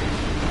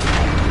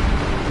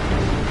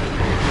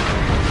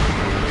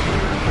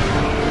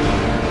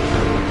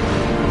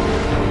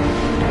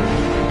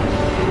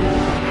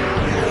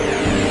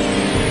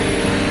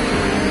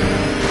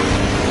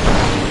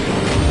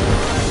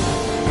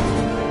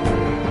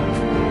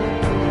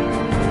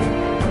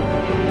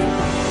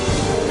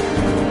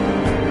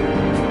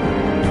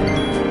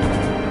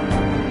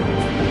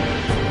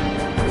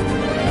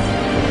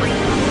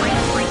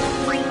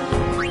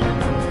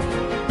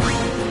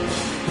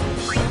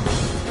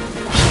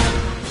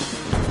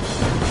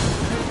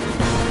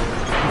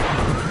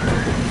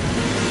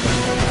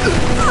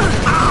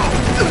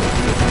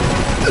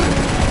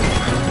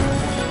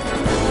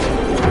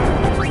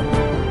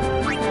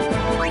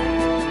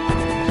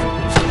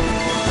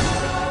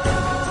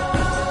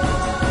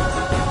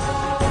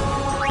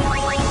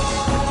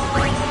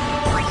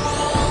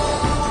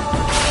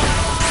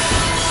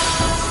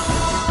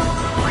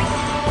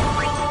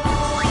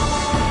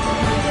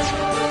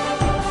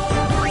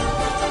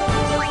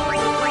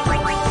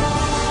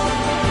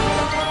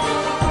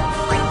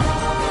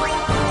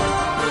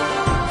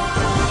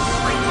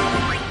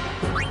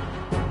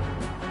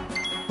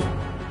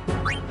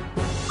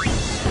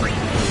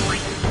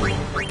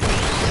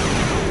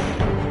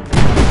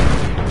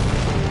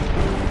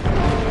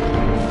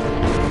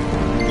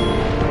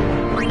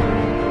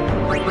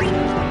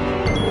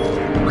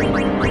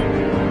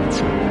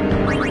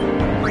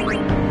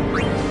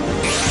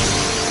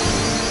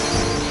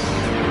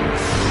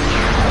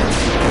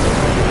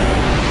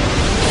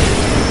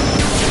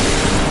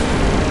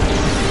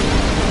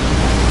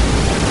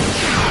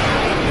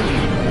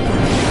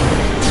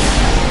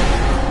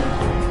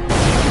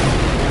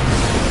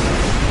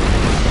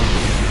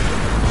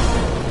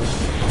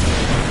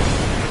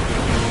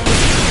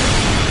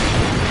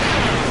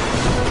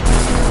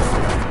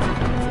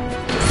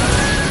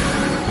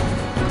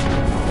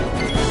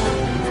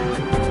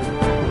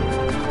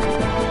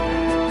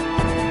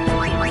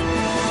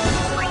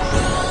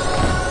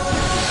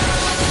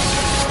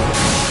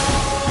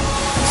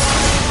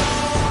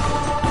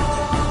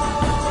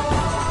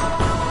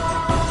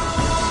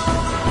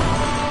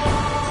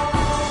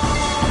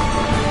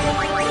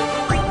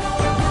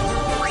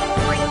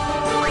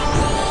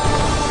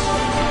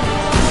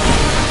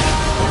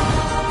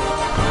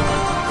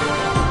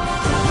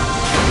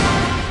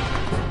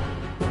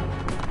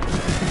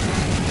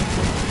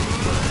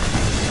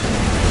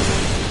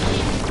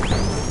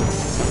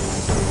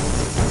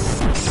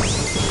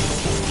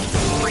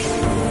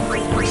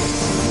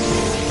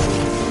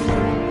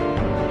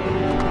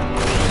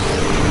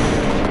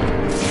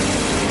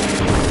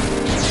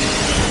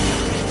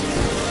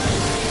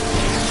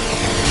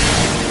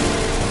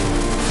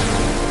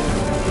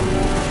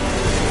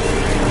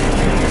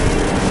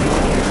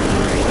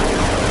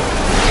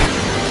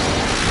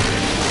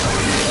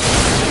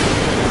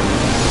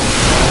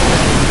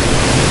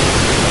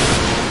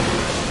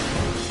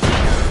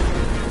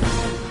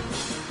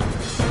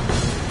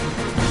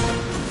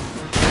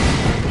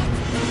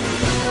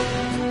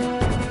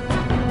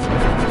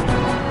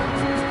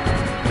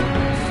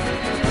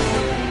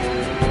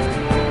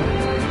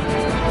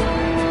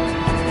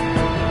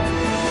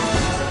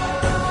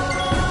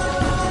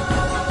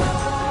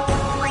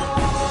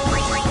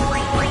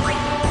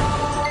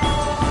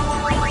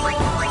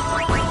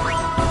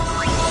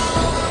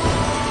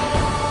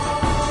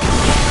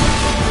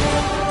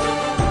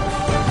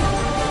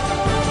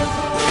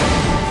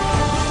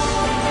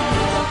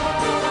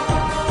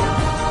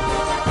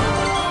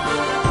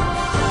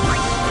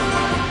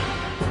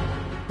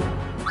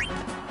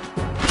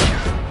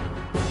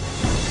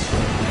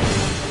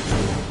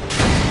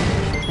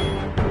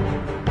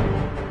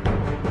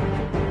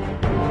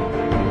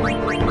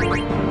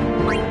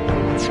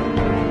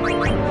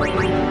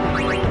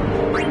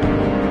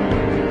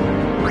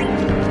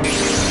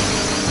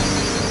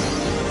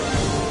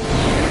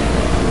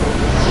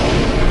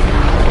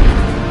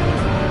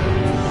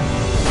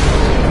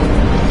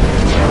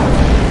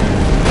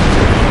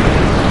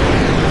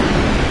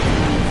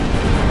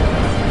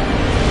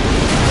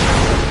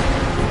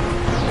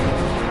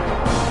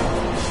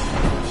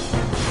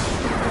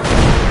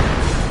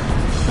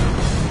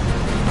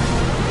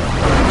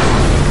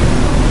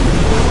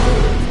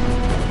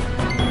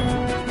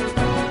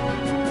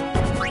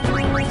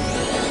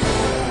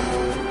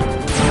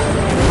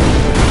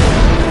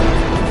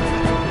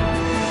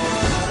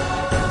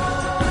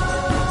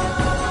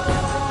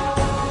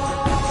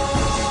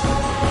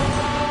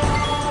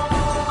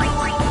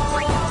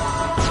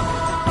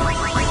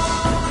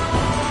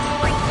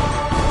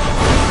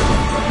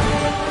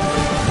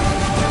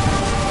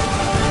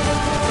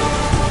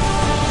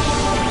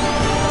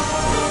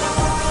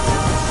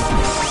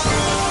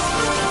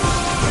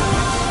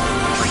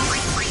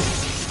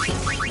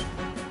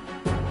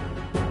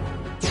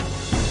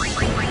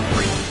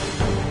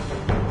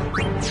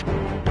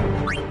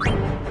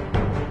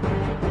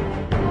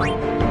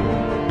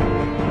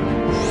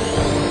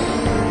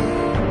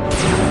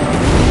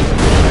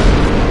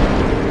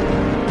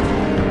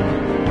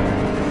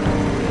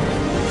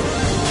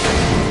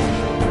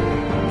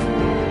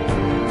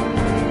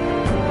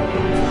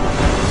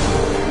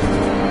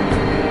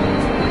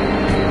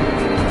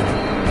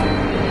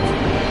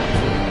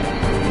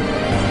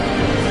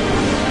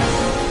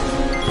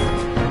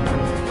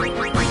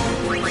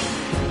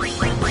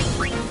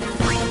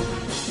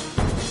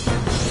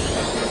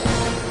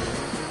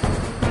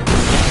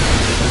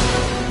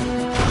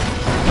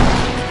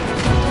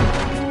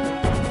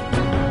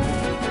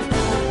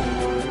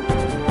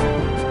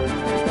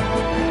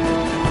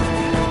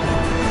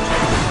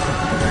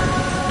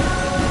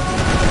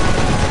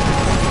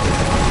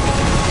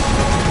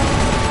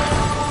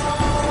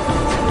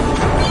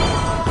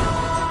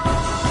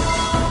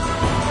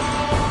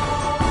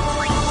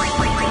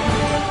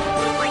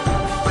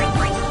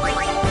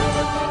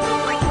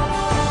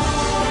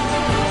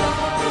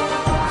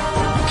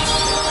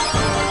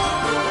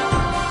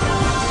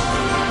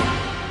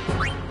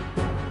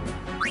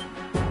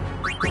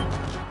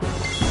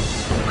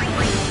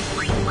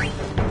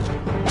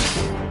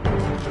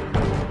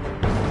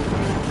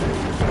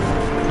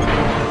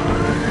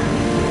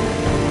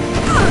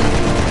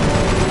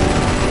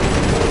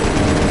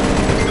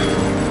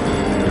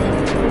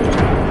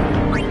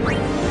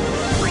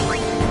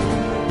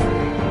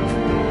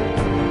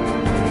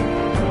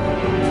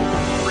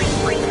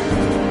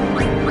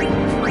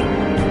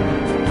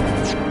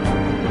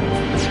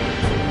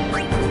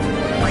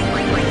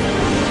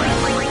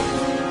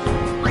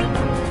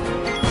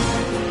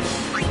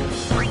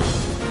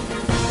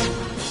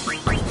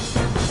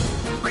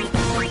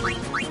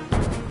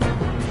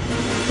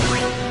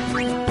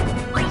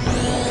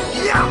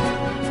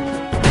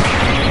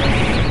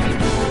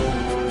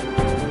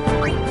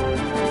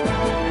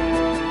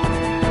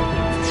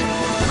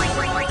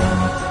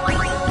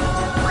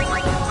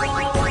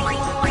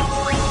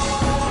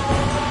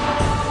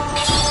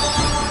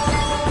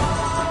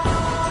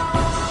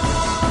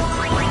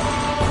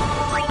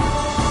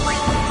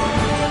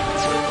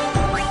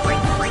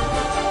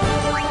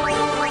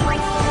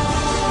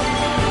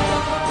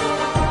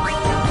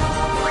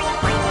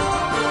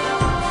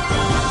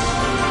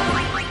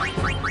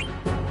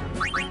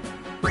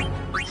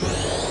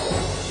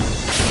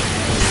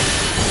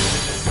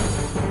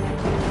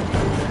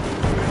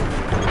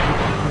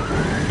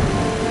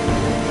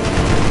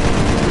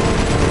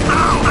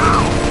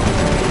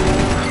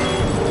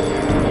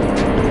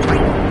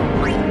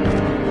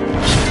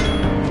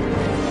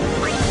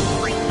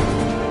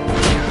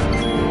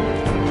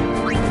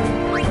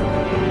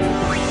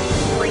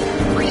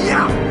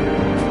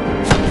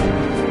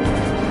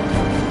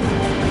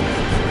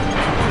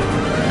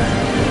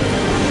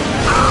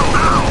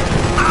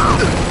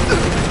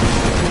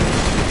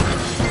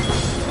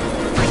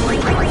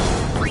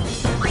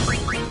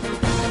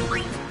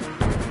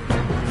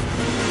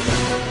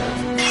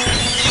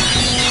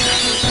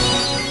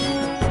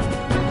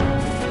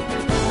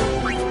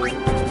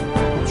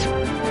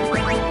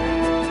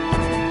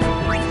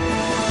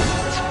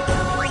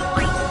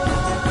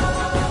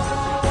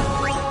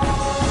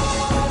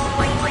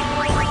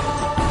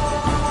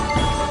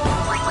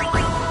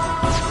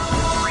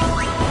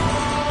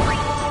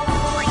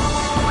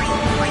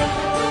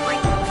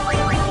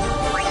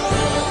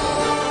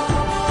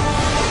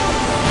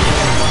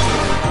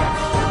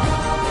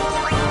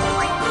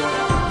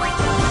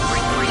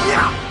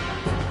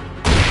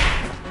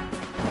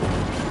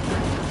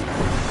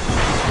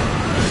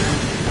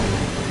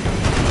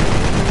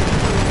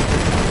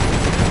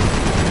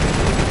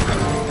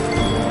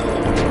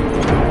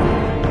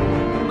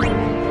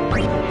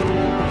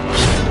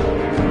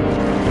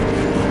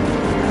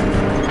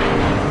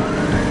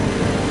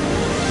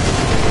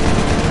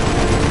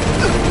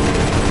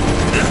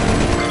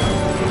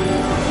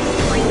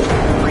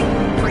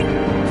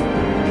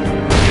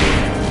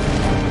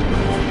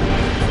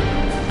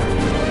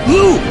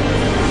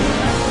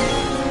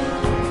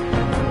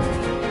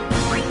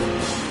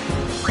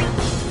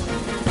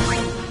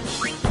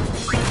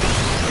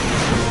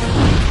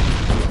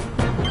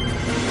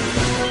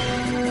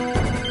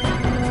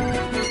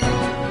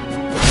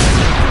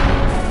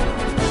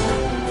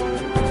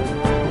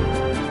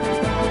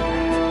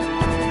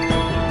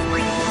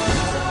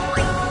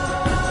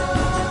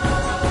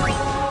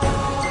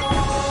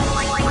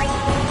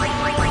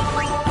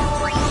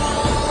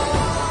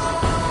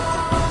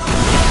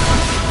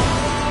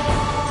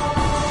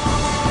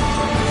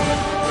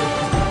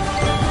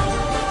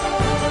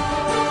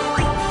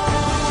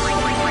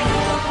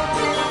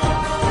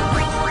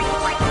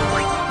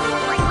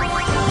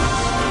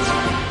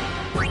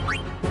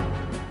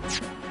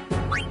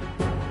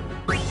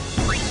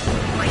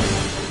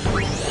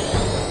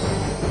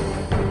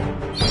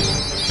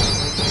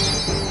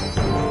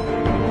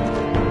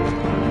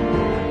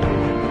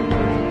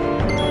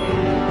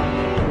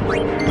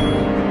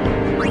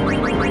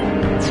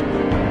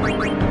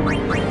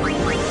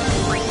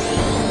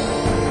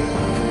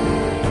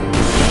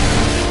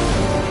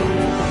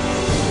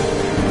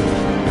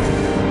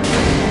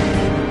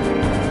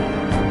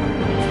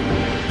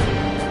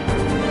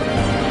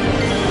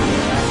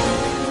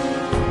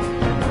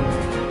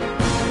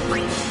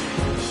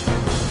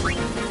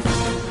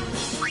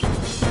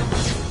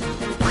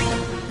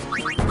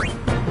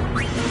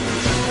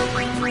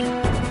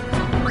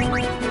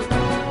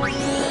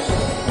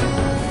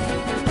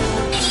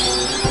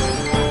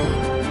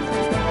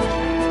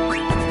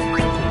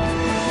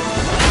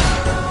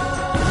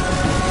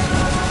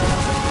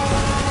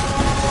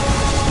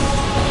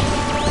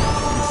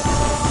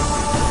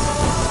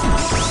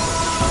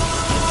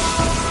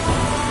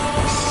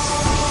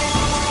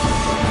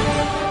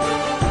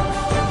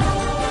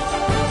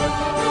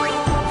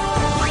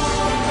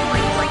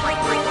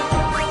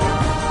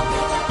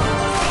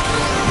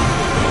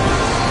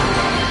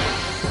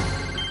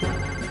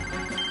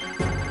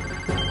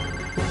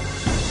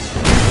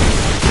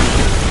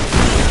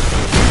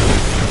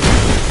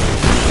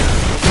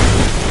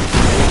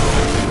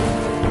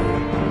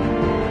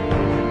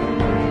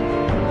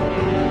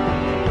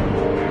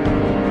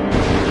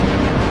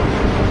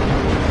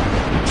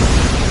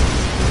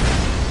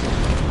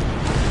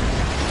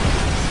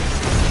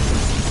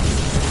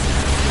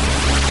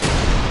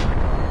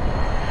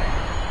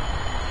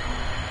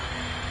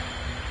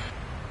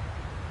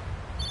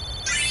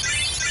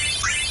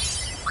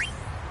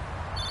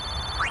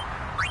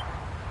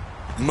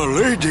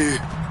 Milady.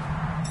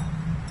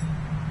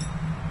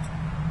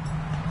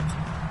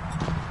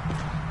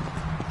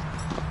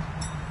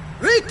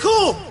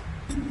 Riku!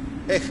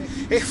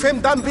 Ich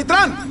fem dan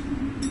vidran!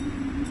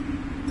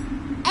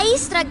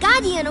 Aistra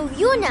Guardian of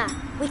Yuna,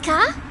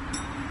 Wika?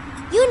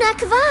 Yuna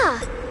Kva,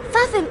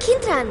 Fafem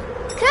Kintran,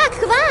 Krak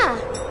Kva.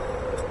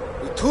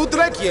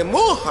 Tudrek je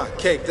moha,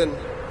 Kegden.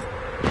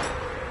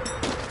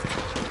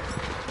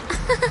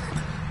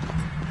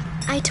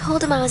 I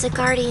told him I was a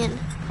guardian.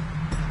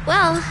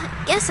 Well,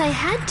 guess I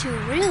had to,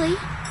 really.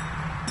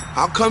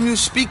 How come you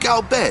speak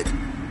Al Bhed?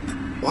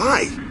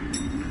 Why?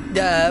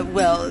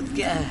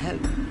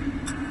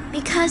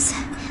 Because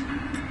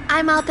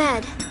I'm Al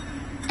Bhed,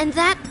 and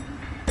that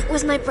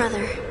was my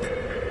brother.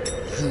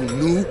 You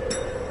knew?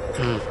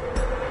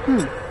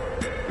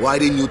 Why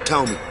didn't you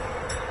tell me?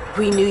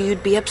 We knew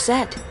you'd be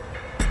upset.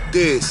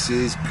 This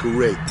is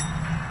great.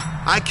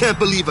 I can't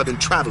believe I've been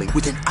traveling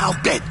with an Al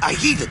Bhed, a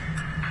heathen.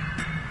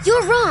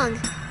 You're wrong.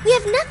 We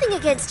have nothing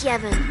against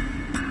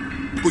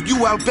Yevon. But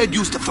you, Al Bhed,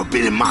 used the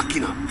forbidden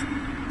machina.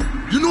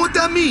 You know what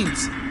that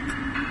means?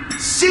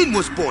 Sin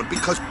was born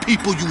because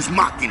people use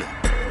machina.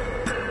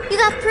 You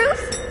got proof?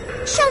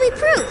 Show me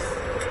proof.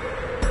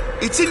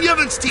 It's in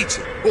Yevon's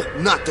teaching. Oh,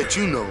 not that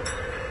you know.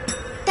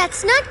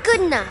 That's not good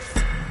enough.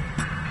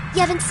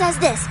 Yevon says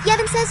this,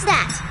 Yevon says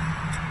that.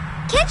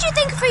 Can't you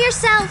think for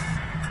yourself?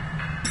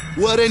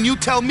 Well, then you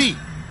tell me.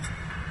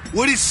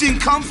 Where did sin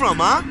come from,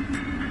 huh?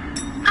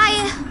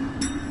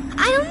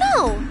 I don't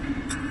know.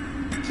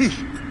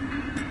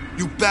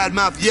 You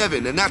badmouth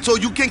Yevon, and that's all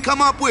you can come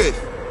up with.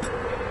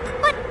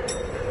 But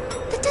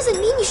that doesn't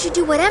mean you should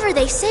do whatever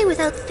they say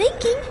without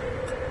thinking.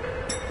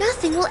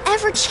 Nothing will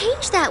ever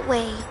change that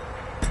way.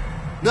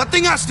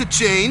 Nothing has to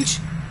change.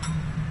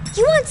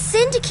 You want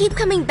sin to keep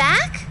coming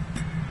back?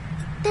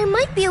 There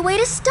might be a way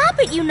to stop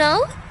it, you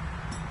know.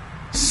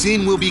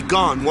 Sin will be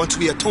gone once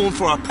we atone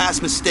for our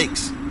past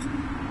mistakes.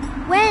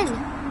 When?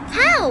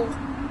 How?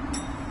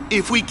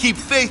 If we keep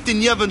faith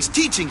in Yevon's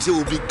teachings, it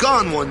will be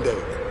gone one day.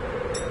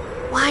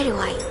 Why do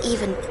I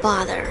even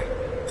bother?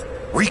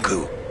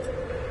 Riku.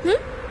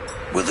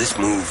 Will this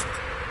move?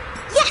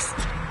 Yes!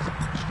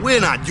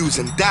 We're not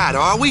using that,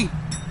 are we?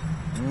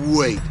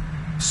 Wait.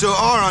 Sir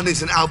Aron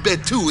isn't Al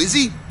Bhed too, is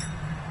he?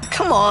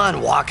 Come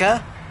on,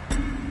 Waka.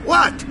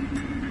 What?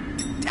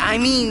 I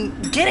mean,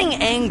 getting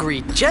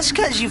angry just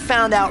because you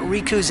found out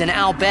Riku's an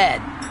Al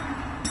Bhed.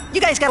 You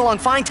guys got along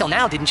fine till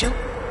now, didn't you?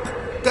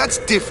 That's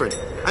different.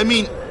 I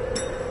mean...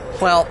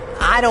 Well,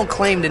 I don't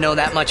claim to know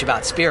that much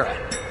about Spira.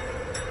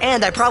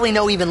 And I probably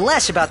know even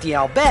less about the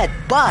Al Bhed,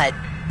 but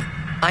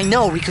I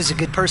know Riku's a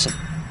good person.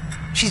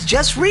 She's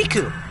just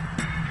Riku.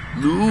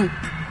 Lou?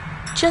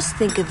 Just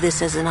think of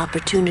this as an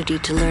opportunity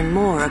to learn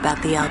more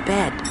about the Al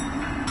Bhed.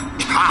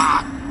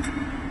 Ha!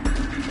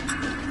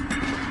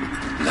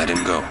 Let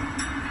him go.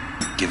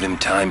 Give him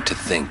time to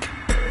think.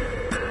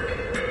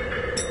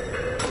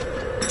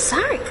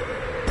 Sorry.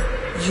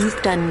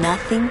 You've done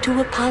nothing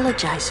to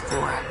apologize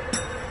for.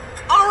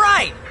 All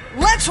right,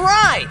 let's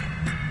ride!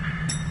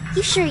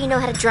 You sure you know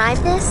how to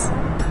drive this?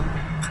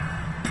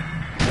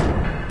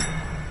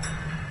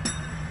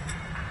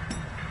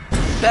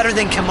 Better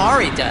than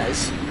Kamari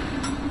does.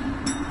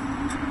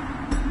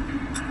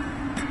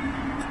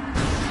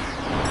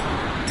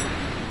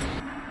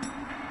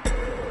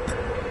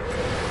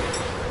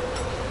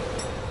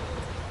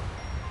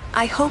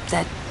 I hope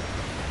that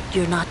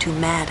you're not too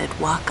mad at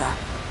Waka.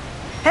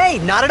 Hey,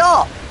 not at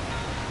all.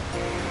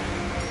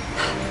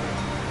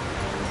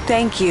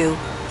 Thank you.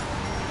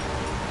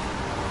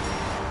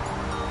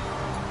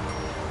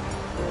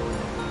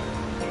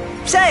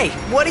 Say,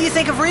 what do you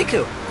think of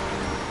Riku?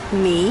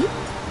 Me?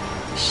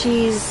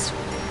 She's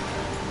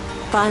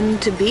fun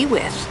to be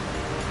with.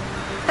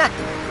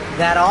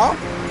 That all?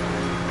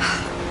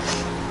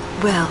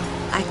 Well,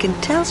 I can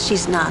tell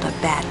she's not a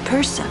bad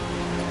person.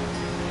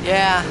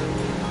 Yeah.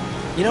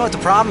 You know what the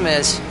problem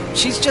is?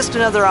 She's just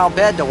another Al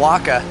Bhed to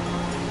Waka.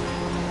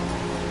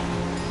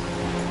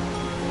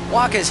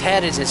 Waka's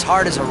head is as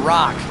hard as a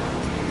rock.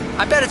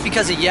 I bet it's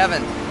because of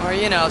Yevon, or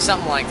you know,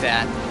 something like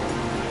that.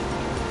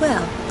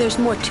 Well, there's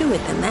more to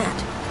it than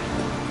that.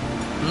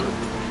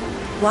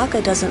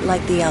 Waka doesn't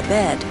like the Al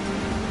Bhed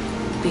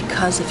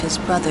because of his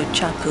brother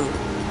Chapu.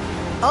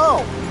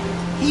 Oh,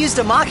 he used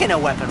a Machina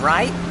weapon,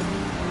 right?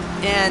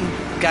 And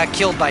got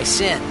killed by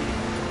Sin.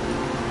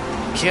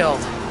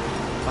 Killed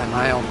by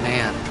my old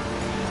man.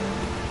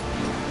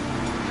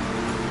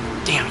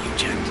 Damn you,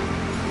 Jack.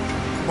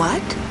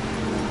 What?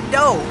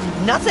 No,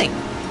 nothing.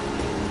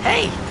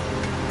 Hey,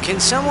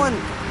 can someone,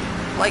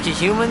 like a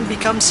human,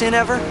 become Sin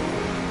ever?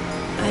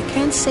 I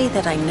can't say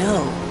that I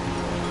know.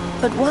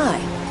 But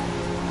why?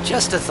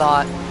 Just a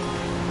thought.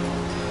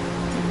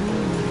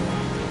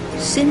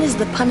 Sin is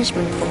the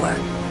punishment for,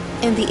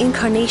 and the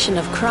incarnation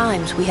of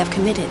crimes we have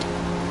committed.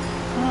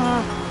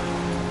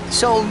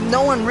 So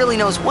no one really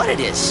knows what it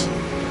is.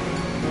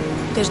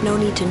 There's no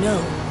need to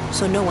know,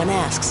 so no one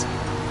asks.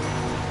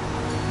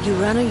 You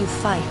run or you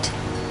fight.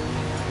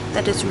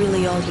 That is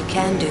really all you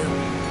can do.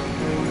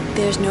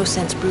 There's no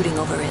sense brooding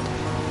over it.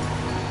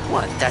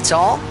 What, that's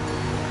all?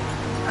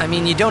 I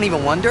mean, you don't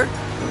even wonder?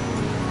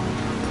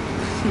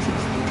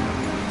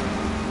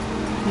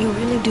 You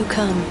really do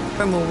come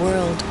from a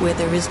world where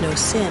there is no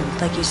sin,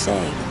 like you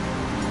say.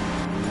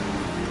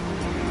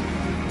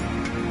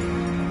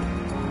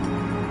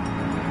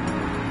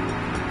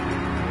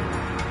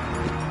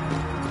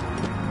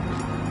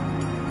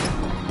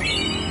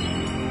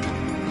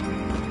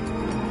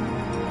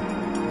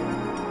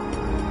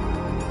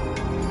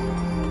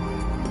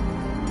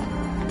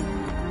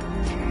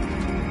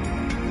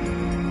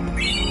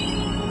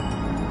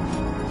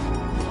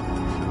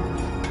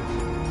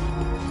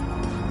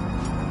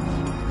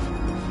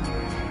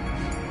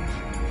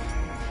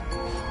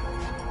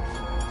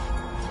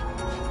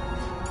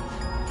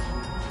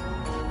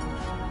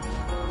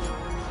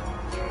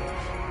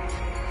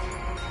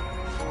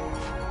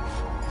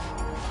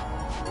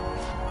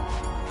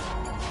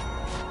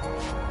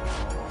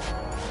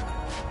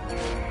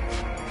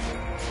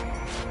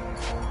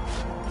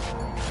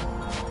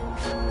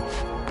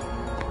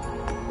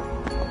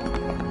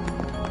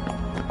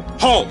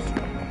 Halt!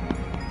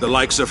 The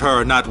likes of her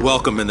are not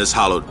welcome in this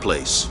hallowed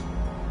place.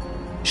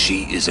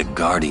 She is a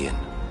guardian.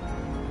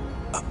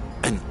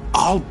 An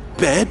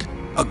Al-Bed?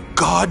 A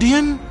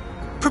guardian?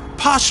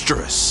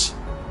 Preposterous.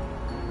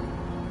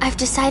 I've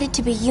decided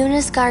to be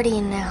Yuna's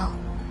guardian now.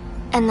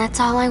 And that's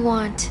all I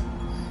want.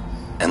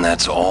 And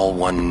that's all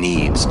one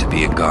needs to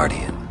be a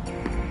guardian.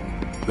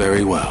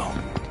 Very well.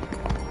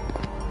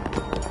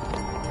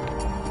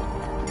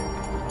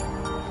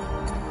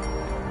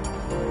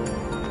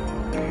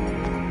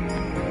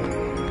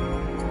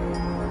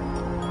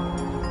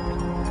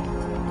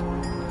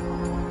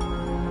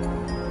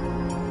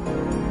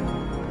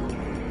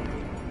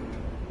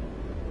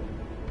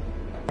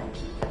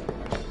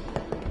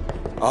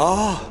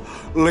 Ah,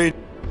 lady,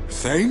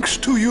 thanks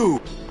to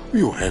you.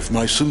 You have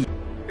my son.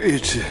 There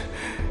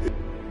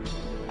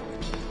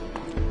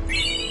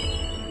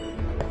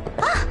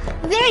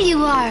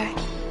you are.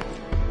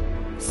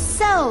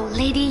 So,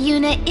 Lady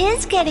Yuna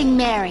is getting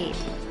married.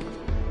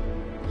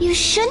 You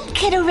shouldn't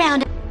kid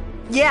around.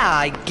 Yeah,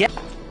 I get...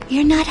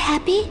 You're not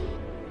happy?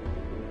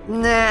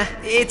 Nah,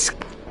 it's...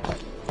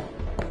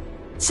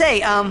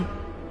 Say,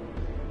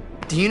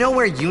 do you know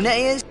where Yuna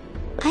is?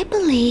 I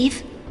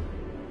believe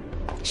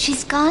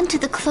she's gone to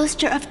the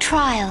Cloister of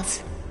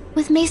Trials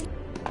with Maester...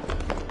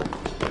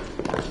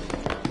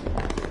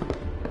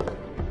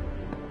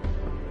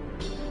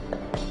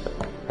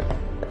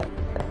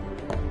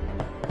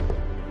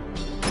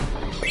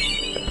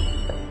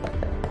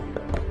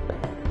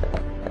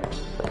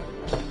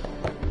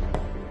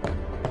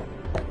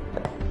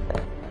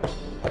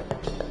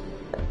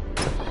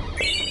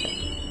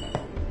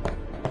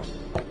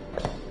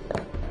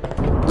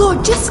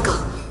 Lord Jiskel!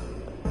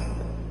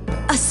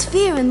 A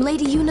sphere in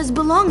Lady Yuna's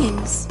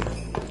belongings.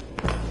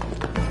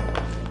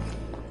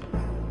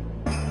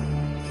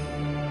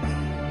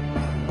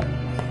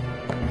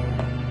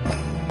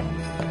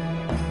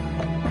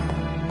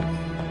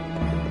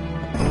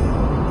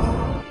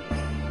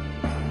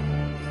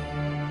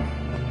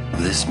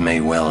 This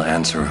may well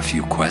answer a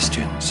few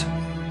questions.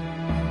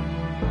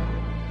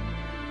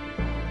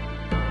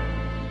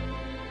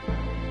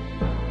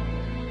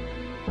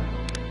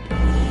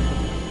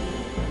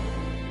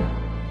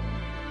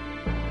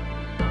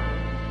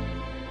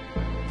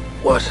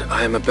 What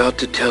I am about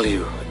to tell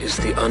you is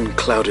the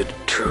unclouded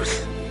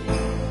truth.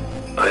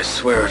 I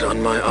swear it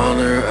on my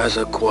honor as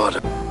a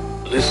Guado.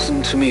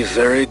 Listen to me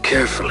very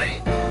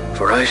carefully,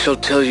 for I shall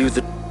tell you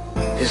that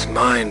his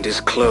mind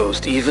is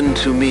closed, even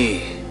to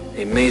me,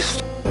 a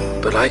maester.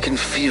 But I can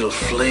feel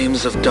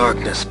flames of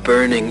darkness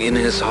burning in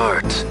his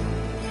heart.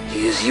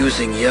 He is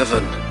using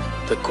Yevon,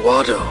 the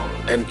Guado,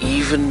 and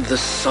even the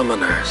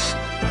summoners.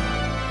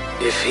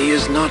 If he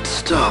is not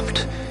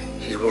stopped,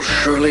 he will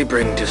surely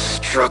bring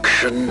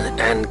destruction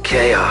and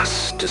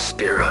chaos to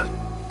Spira.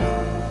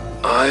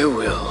 I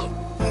will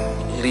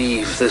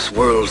leave this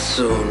world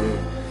soon,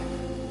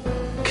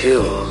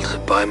 killed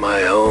by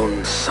my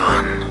own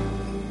son.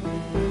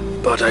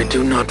 But I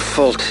do not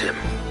fault him,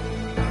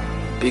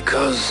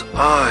 because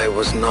I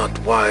was not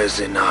wise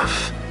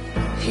enough.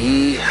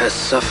 He has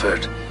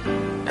suffered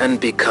and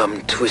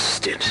become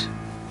twisted.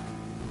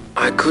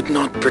 I could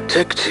not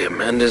protect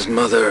him and his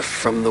mother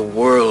from the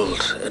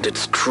world and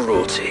its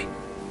cruelty.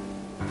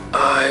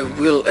 I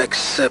will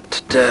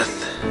accept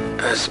death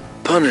as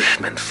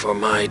punishment for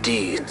my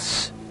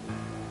deeds.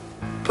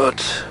 But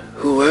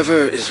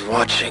whoever is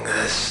watching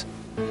this,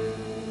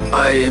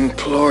 I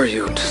implore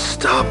you to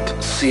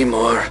stop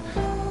Seymour.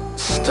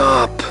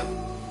 Stop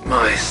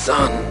my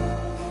son.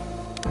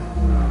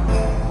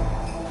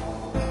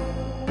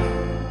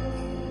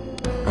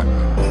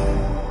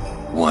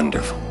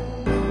 Wonderful.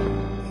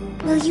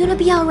 Will Yuna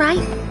be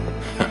alright?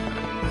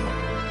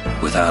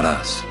 Without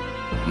us,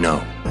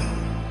 no.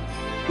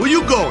 Where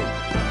you going?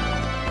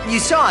 You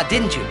saw it,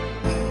 didn't you?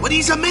 But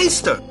he's a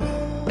maester.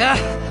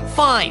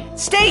 Fine.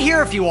 Stay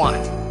here if you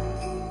want.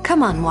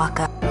 Come on,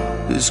 Waka.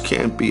 This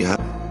can't be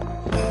happening.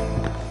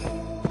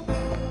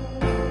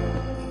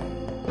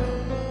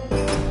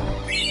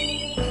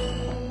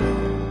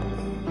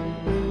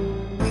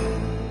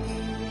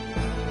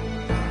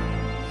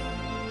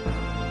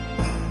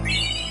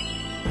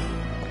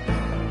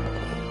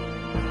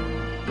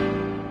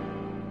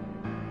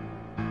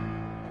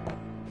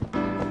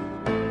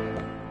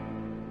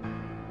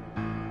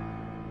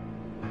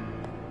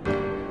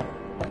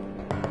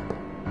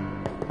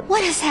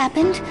 What has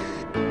happened?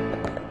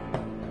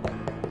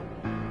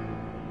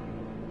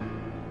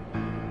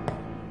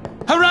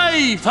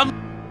 Hooray for...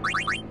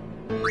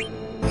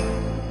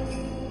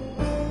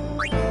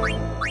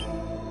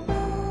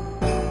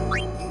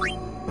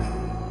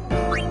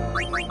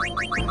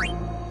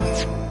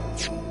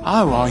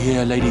 Oh, I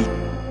hear, Lady.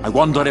 I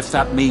wonder if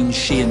that means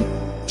she and...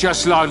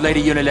 Just like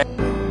Lady Unilever.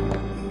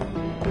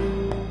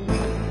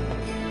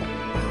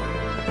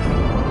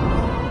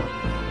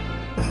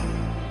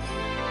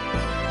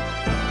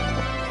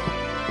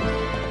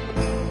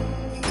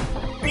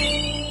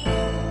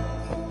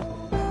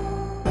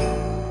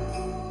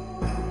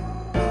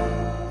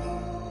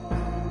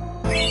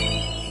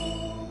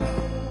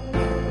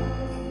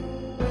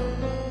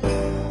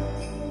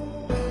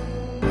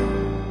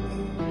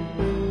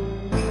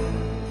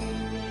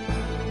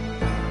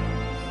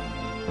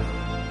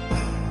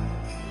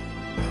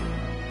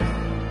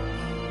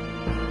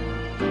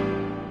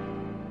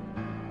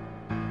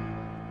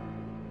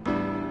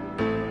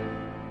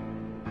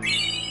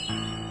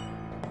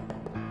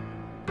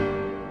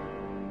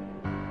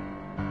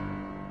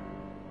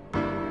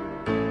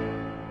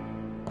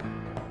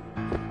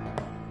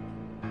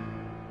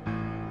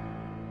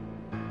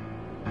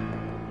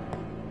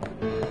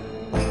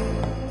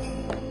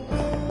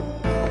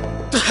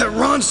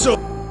 Ronso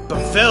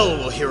Bavel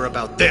will hear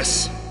about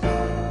this.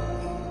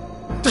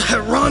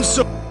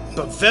 Ronso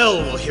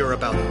Bavel will hear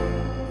about...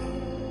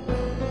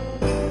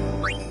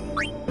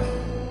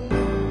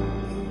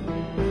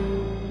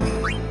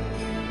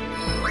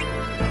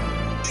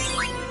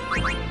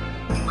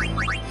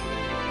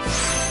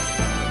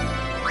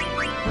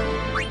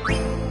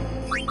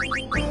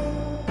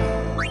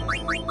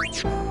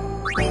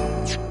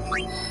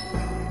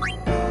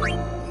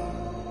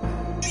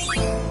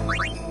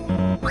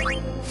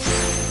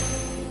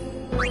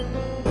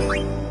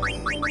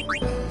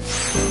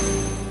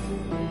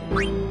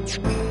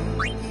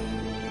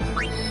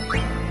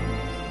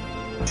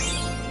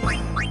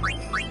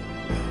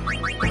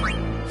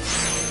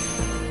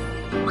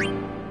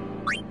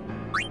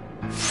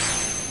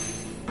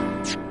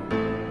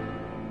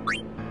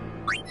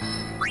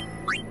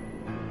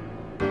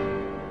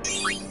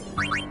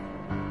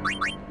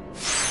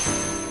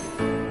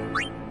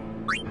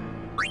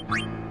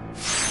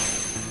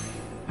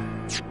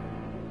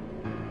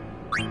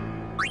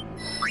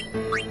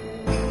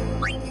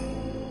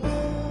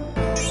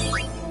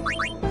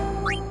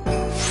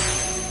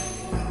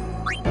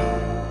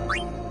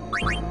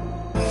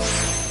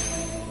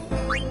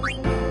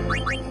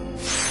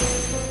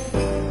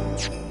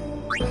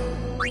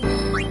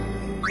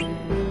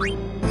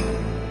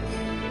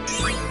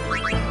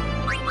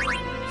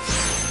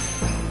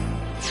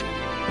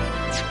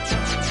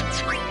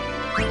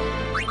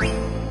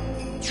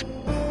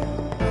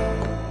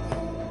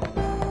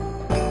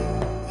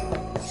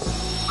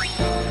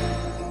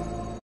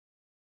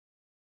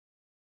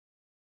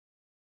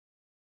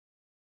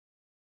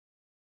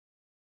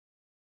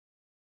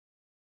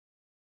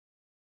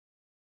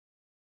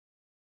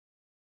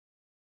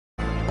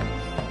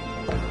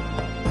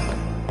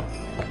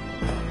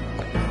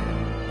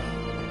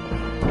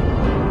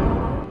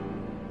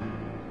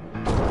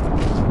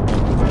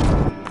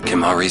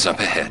 Kimahri's up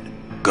ahead.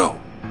 Go.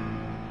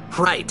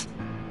 Right.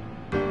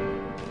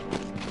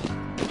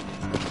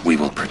 We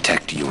will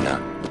protect Yuna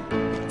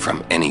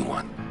from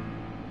anyone.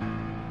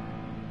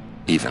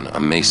 Even a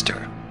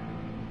maester.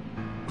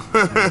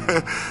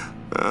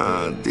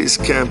 This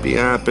can't be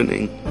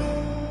happening.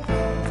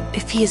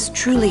 If he is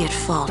truly at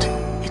fault,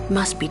 it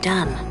must be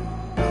done.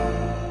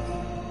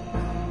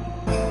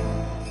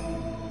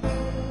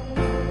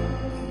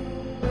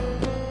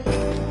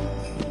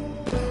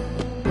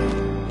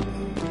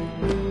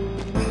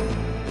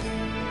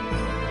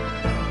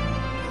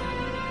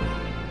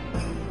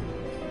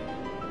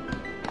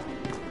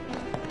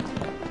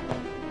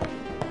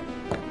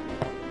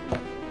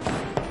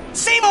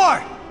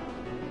 Seymour!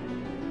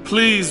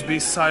 Please be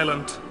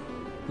silent.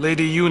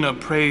 Lady Yuna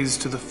prays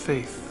to the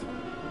faith.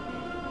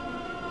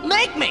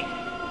 Make me!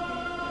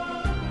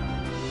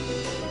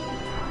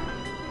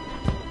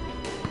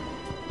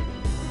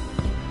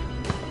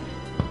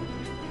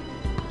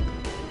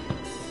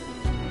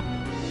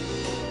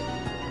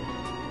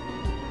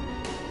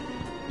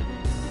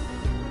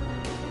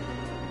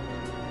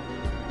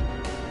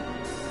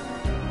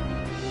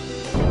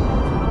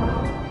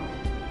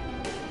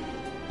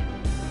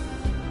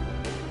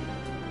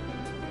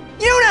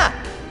 Yuna!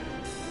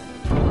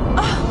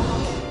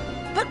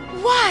 But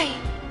why?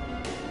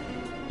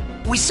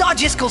 We saw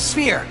Jiskel's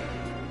sphere.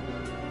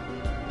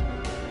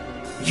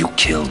 You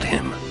killed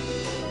him.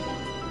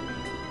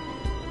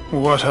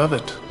 What of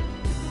it?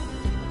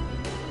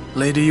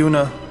 Lady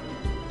Yuna,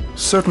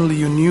 certainly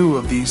you knew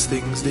of these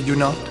things, did you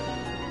not?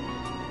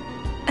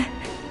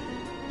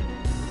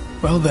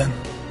 Well then,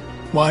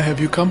 why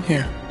have you come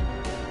here?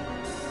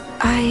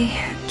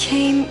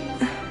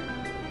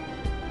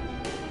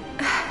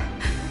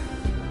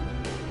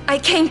 I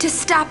came to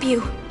stop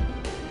you.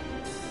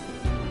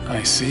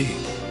 I see.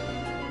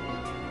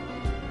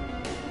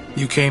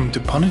 You came to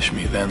punish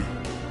me, then.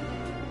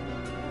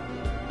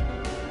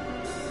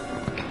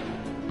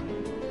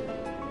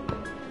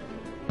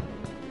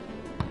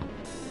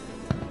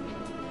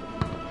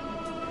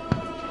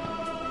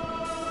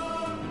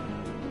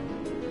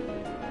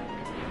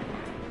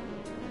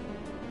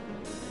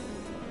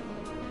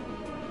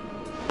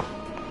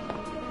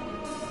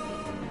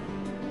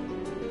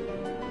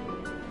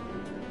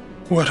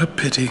 What a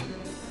pity.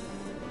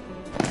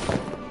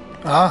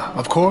 Ah,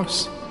 of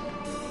course.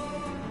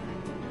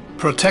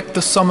 Protect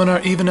the summoner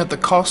even at the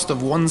cost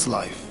of one's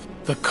life.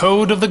 The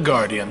code of the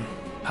Guardian.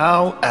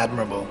 How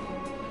admirable.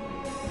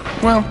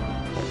 Well,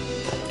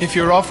 if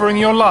you're offering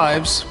your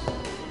lives,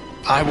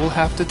 I will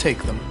have to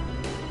take them.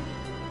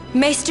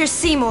 Maester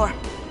Seymour,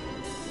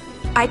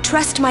 I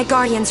trust my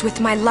guardians with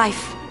my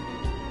life,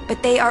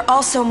 but they are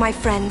also my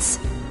friends.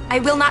 I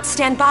will not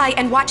stand by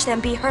and watch them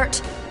be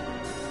hurt.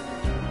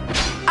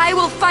 I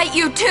will fight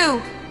you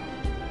too!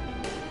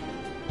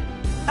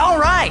 All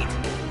right!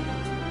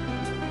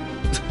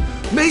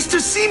 Maester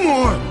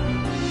Seymour!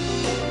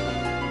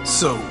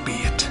 So be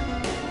it.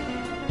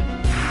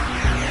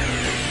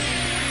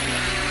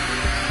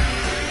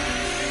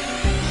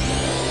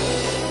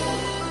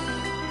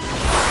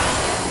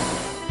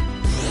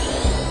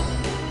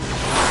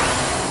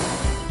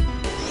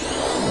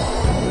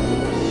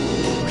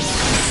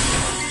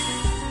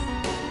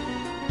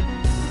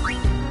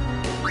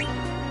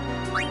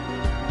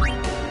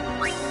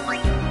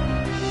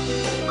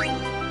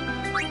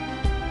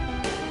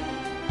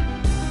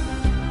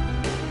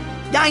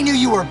 I knew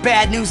you were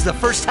bad news the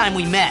first time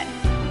we met.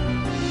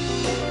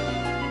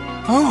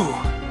 Oh,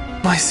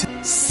 my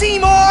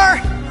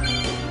Seymour!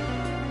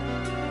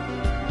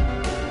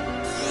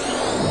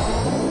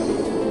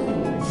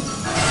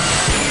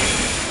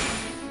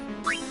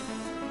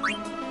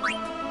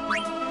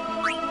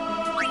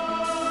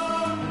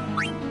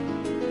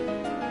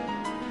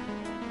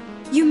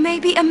 You may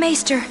be a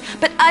maester,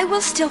 but I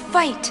will still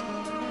fight.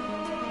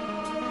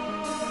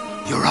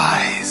 Your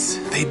eyes,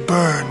 they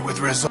burn with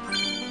resolve.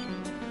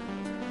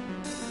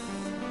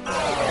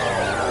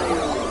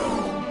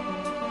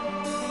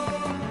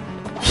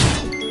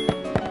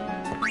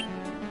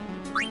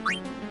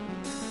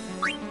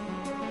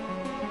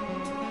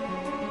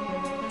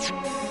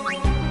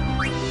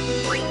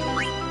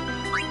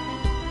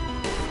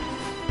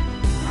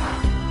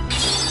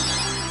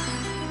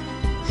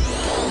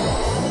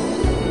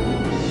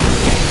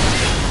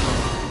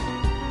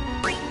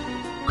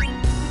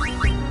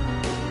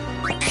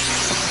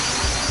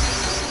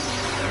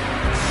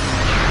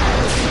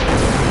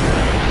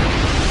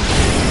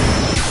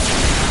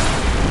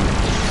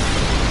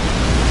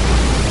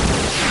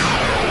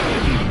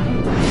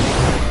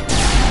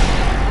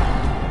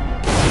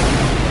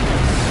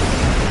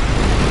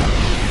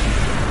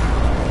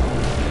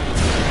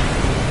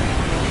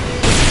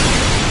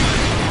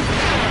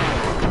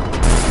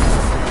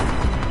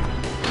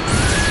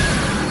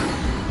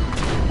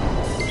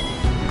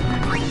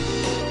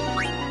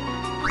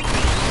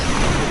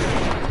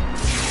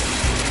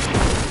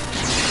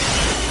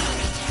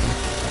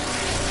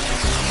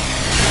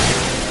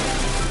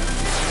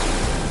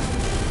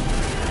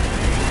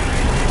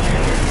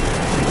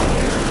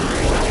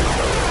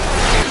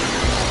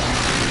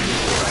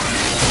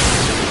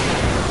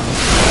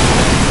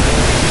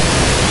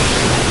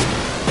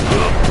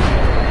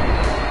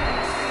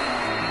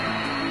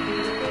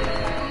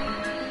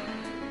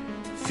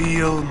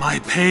 Feel my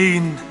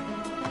pain.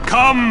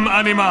 Come,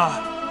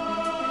 Anima!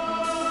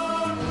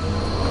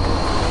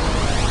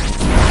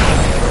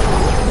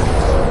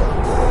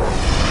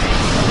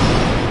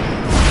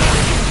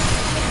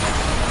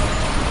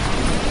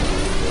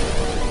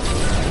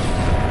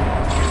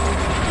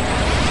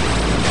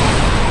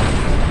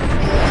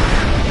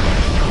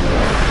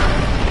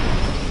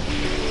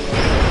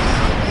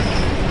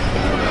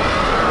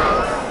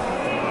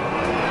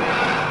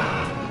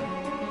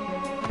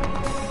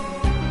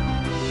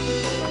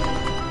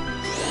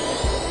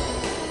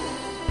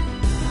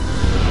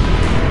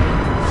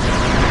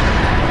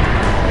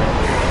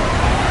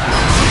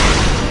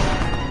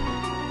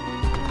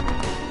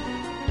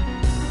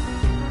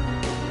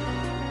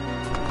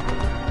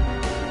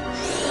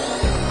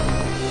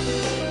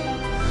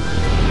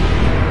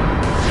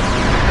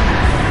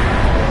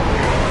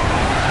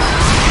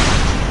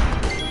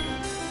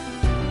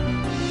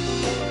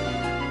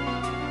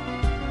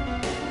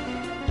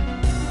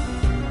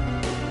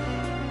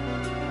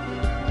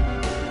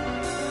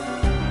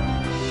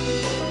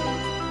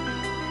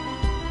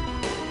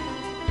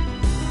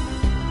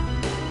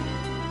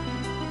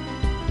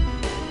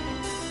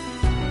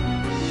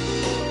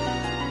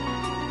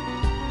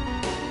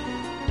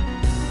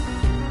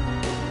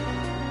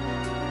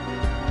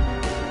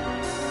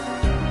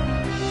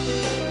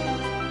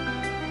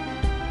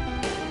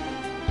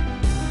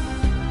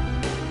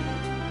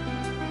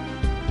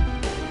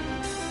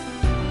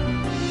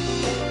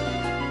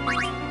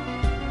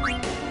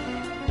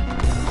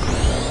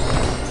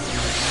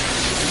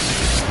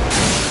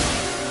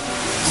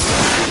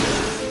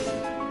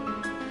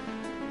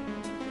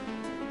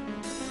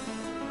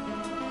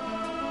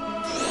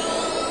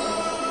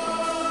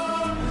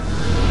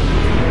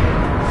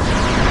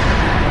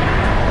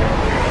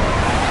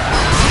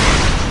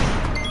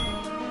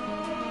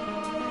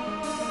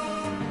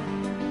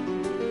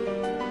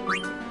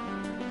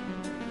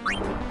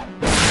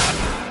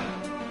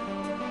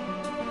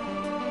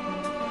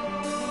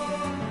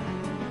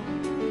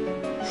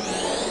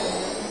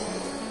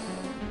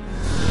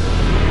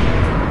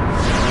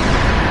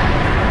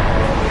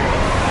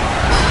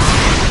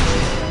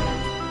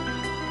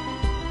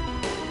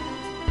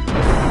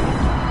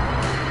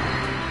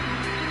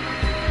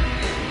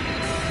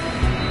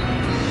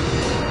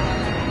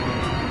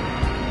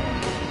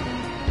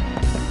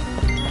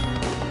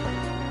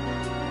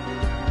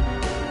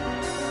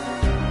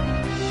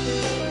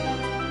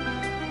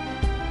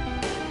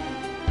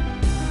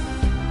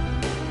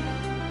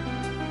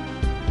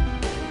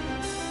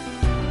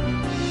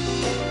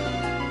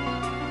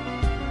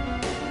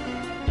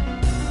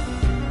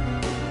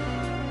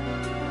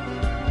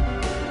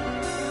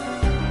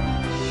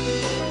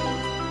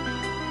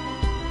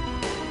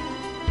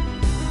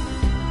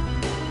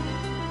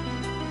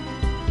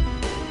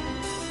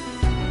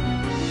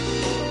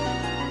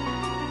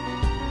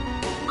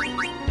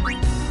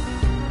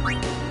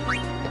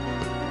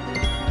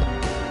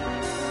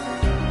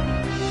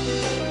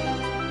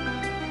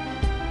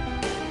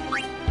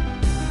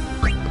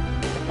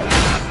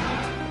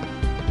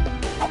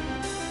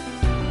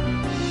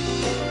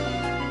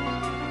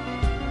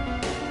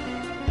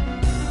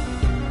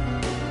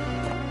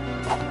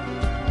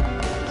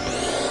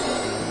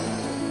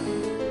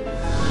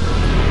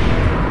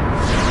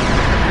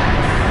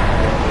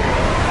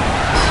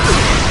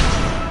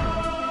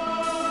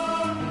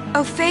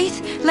 O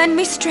Faith, lend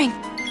me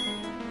strength.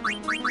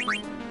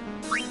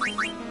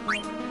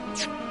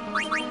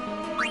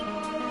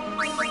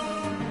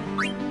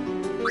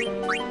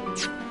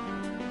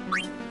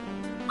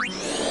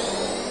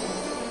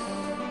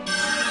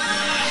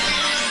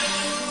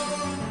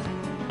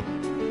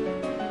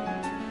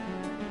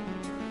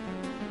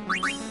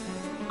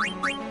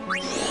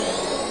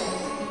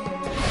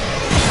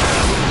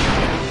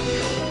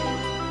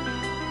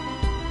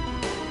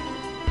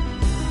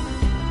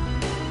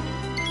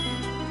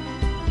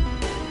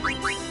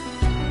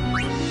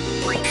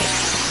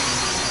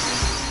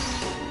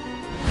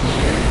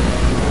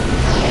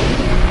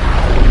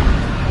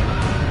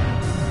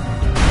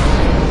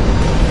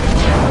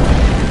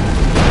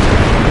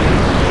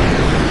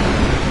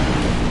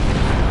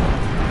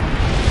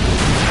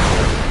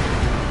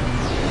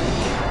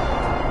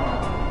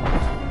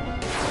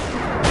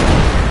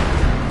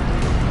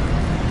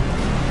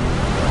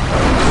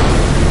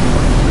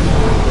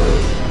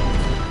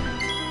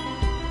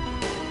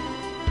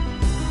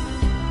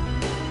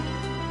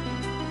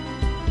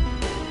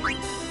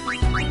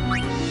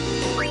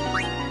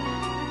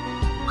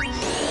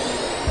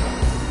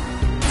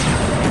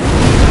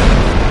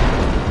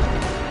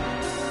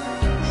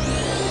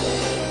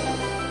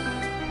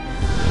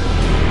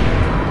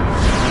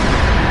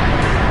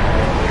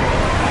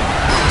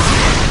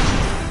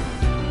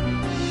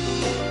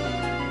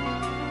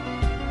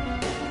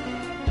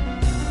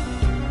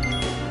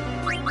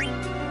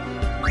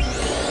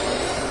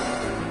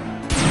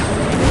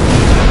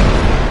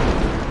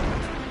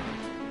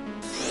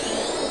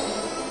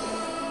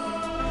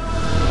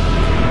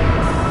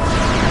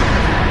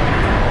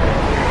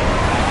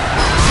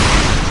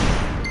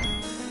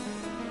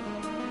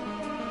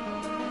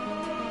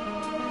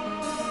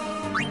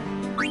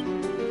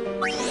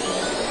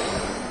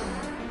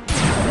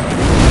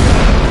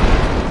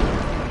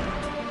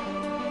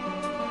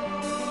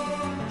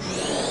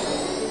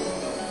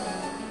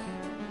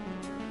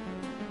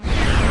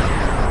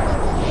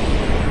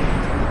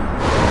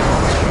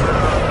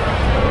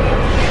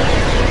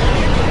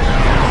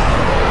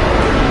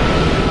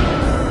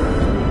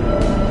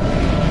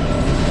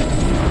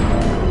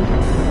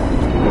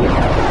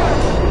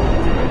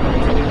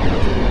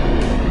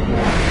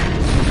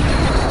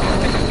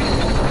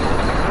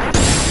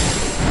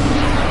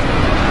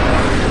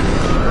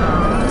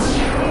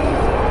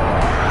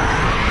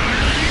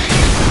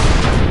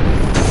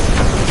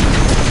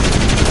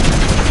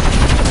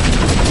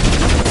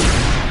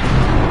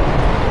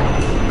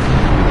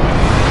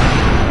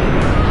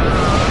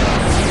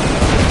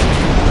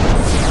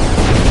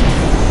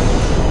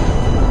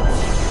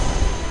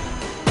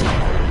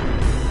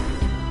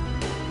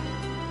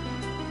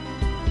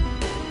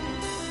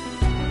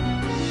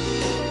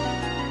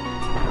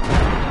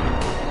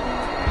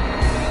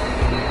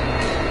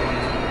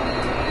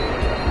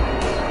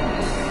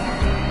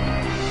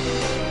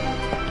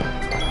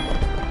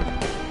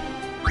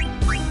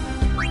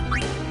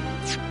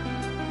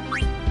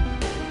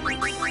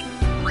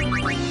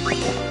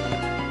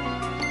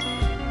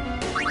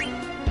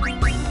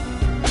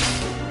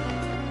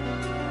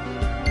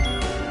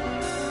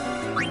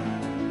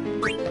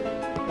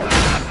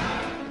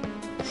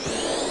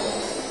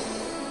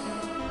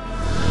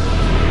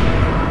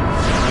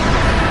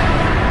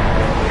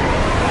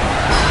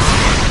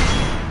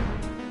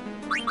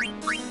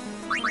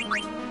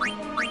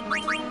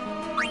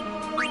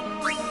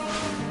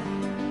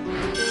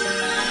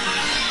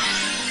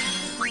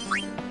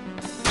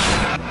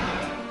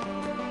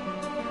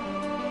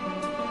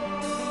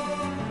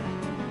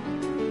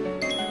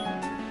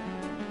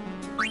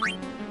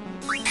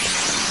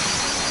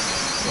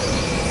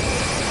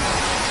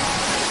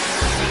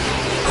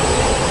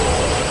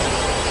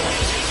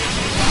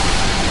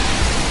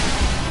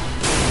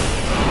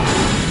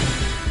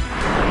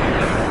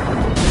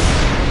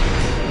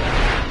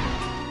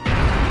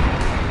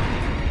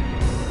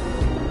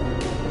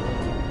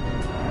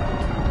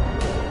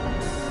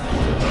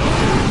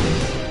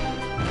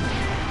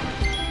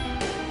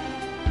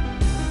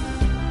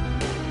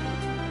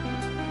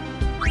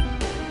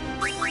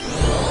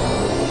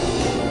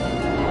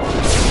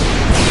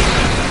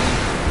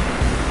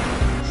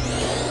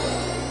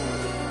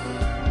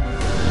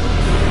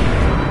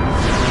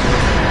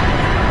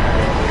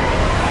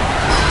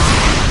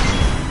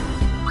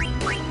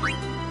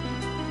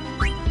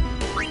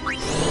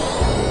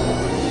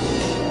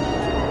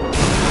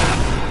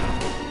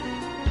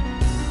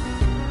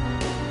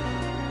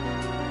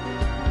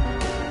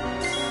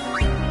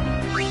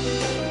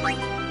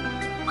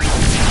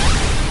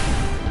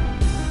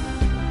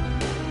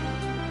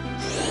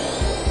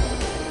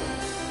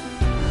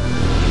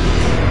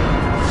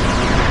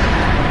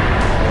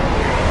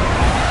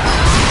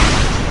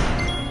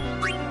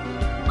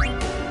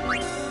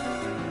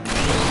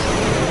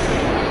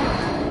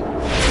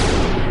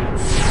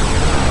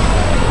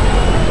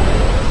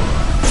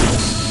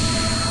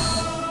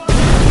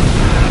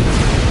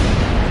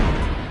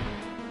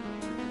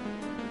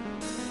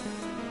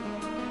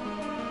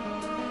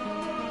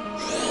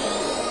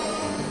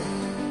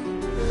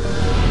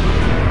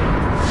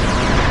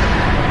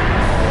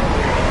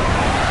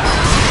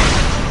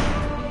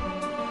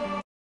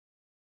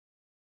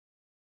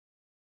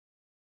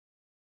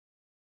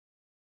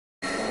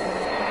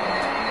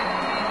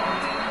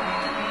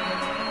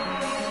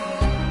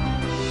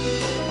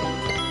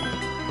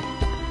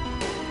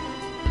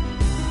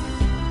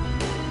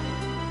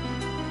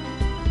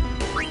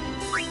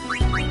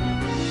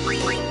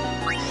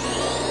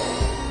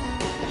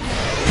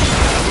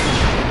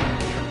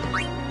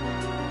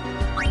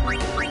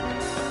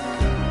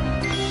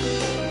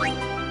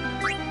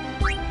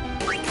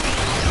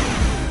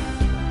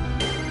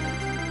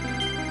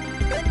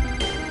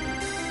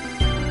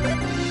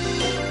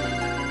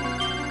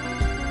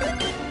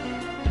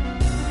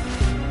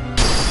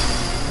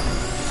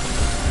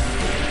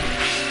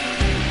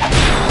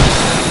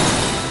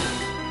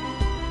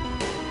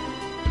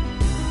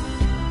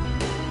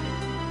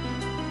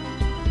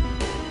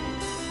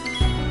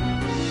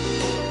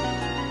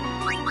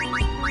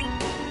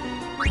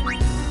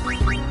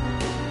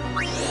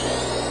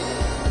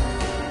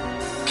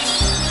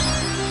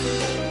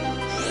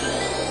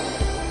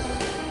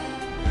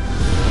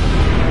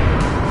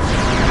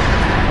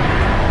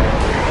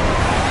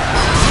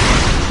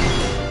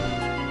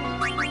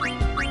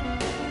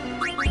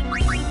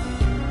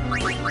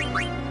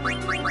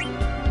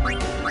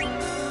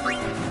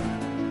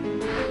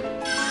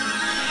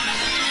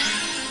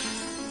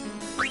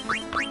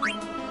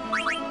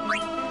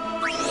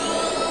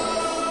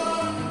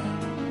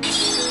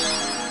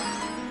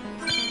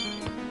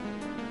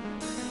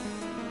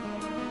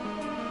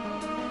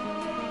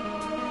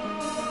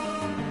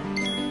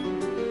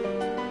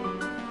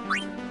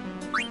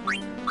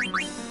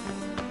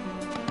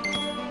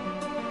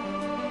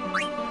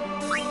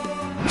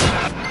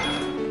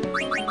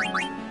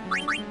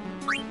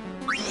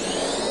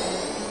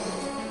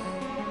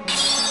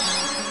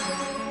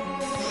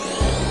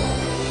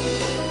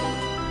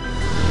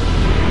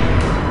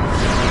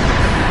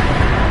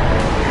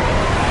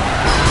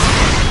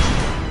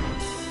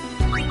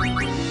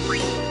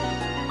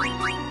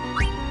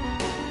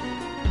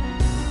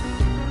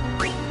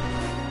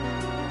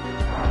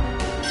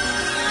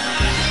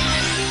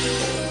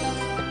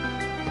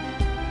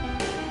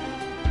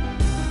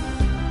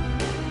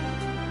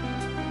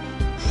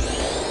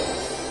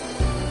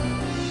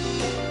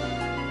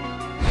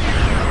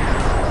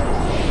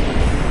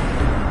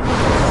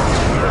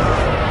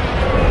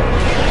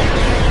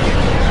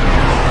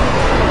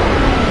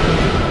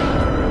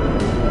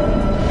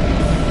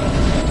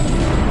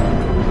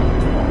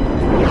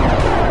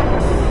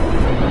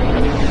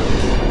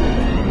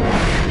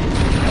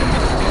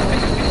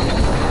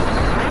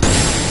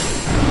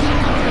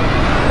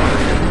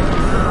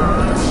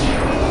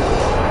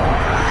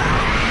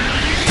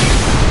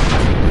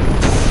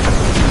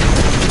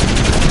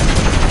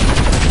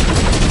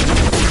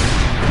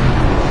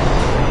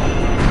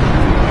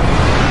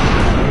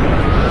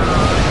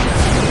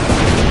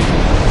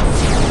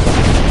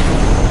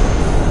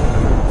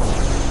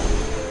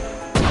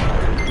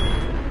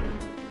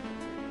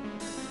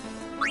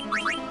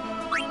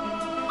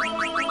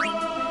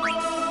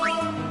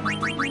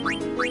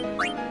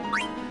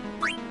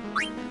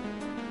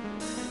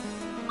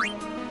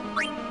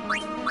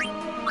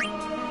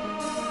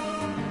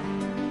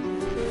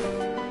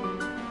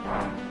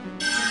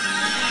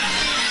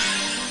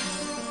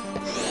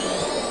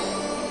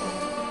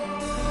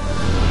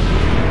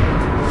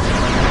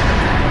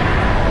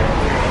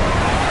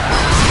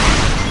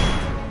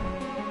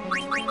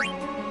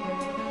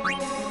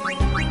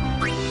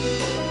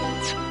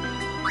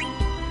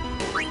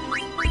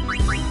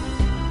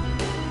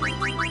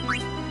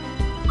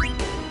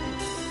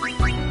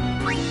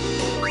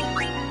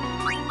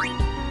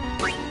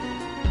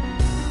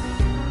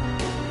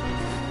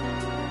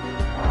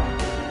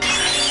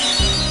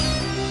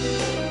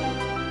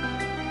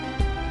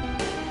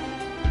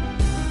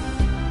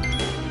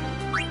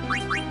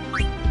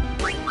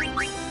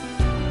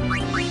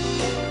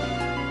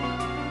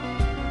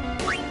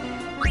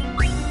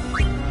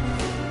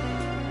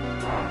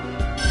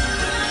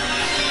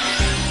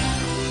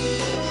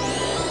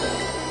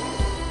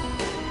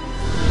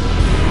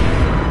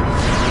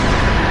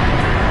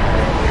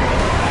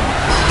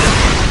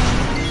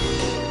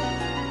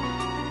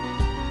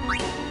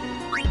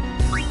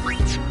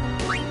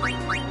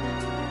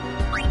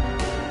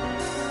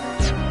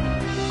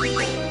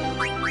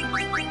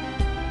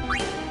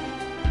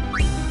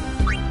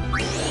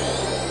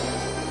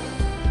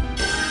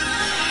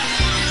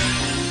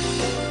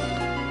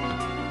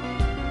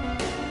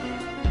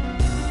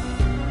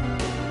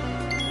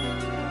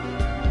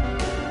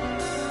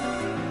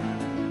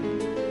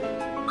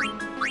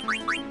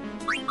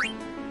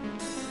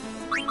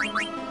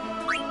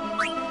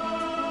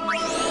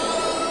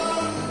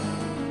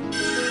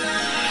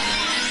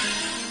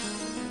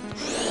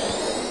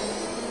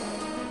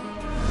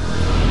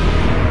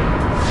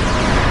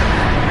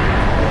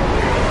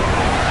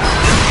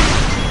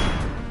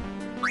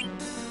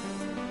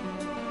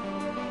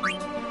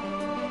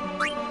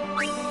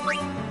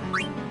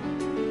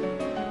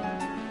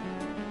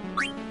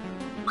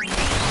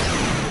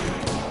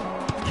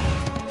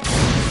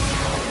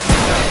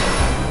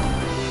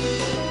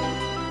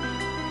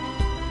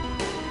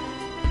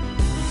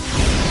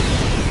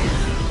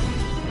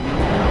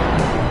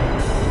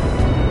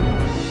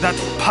 That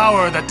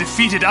power that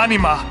defeated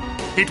Anima,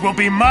 it will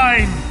be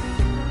mine!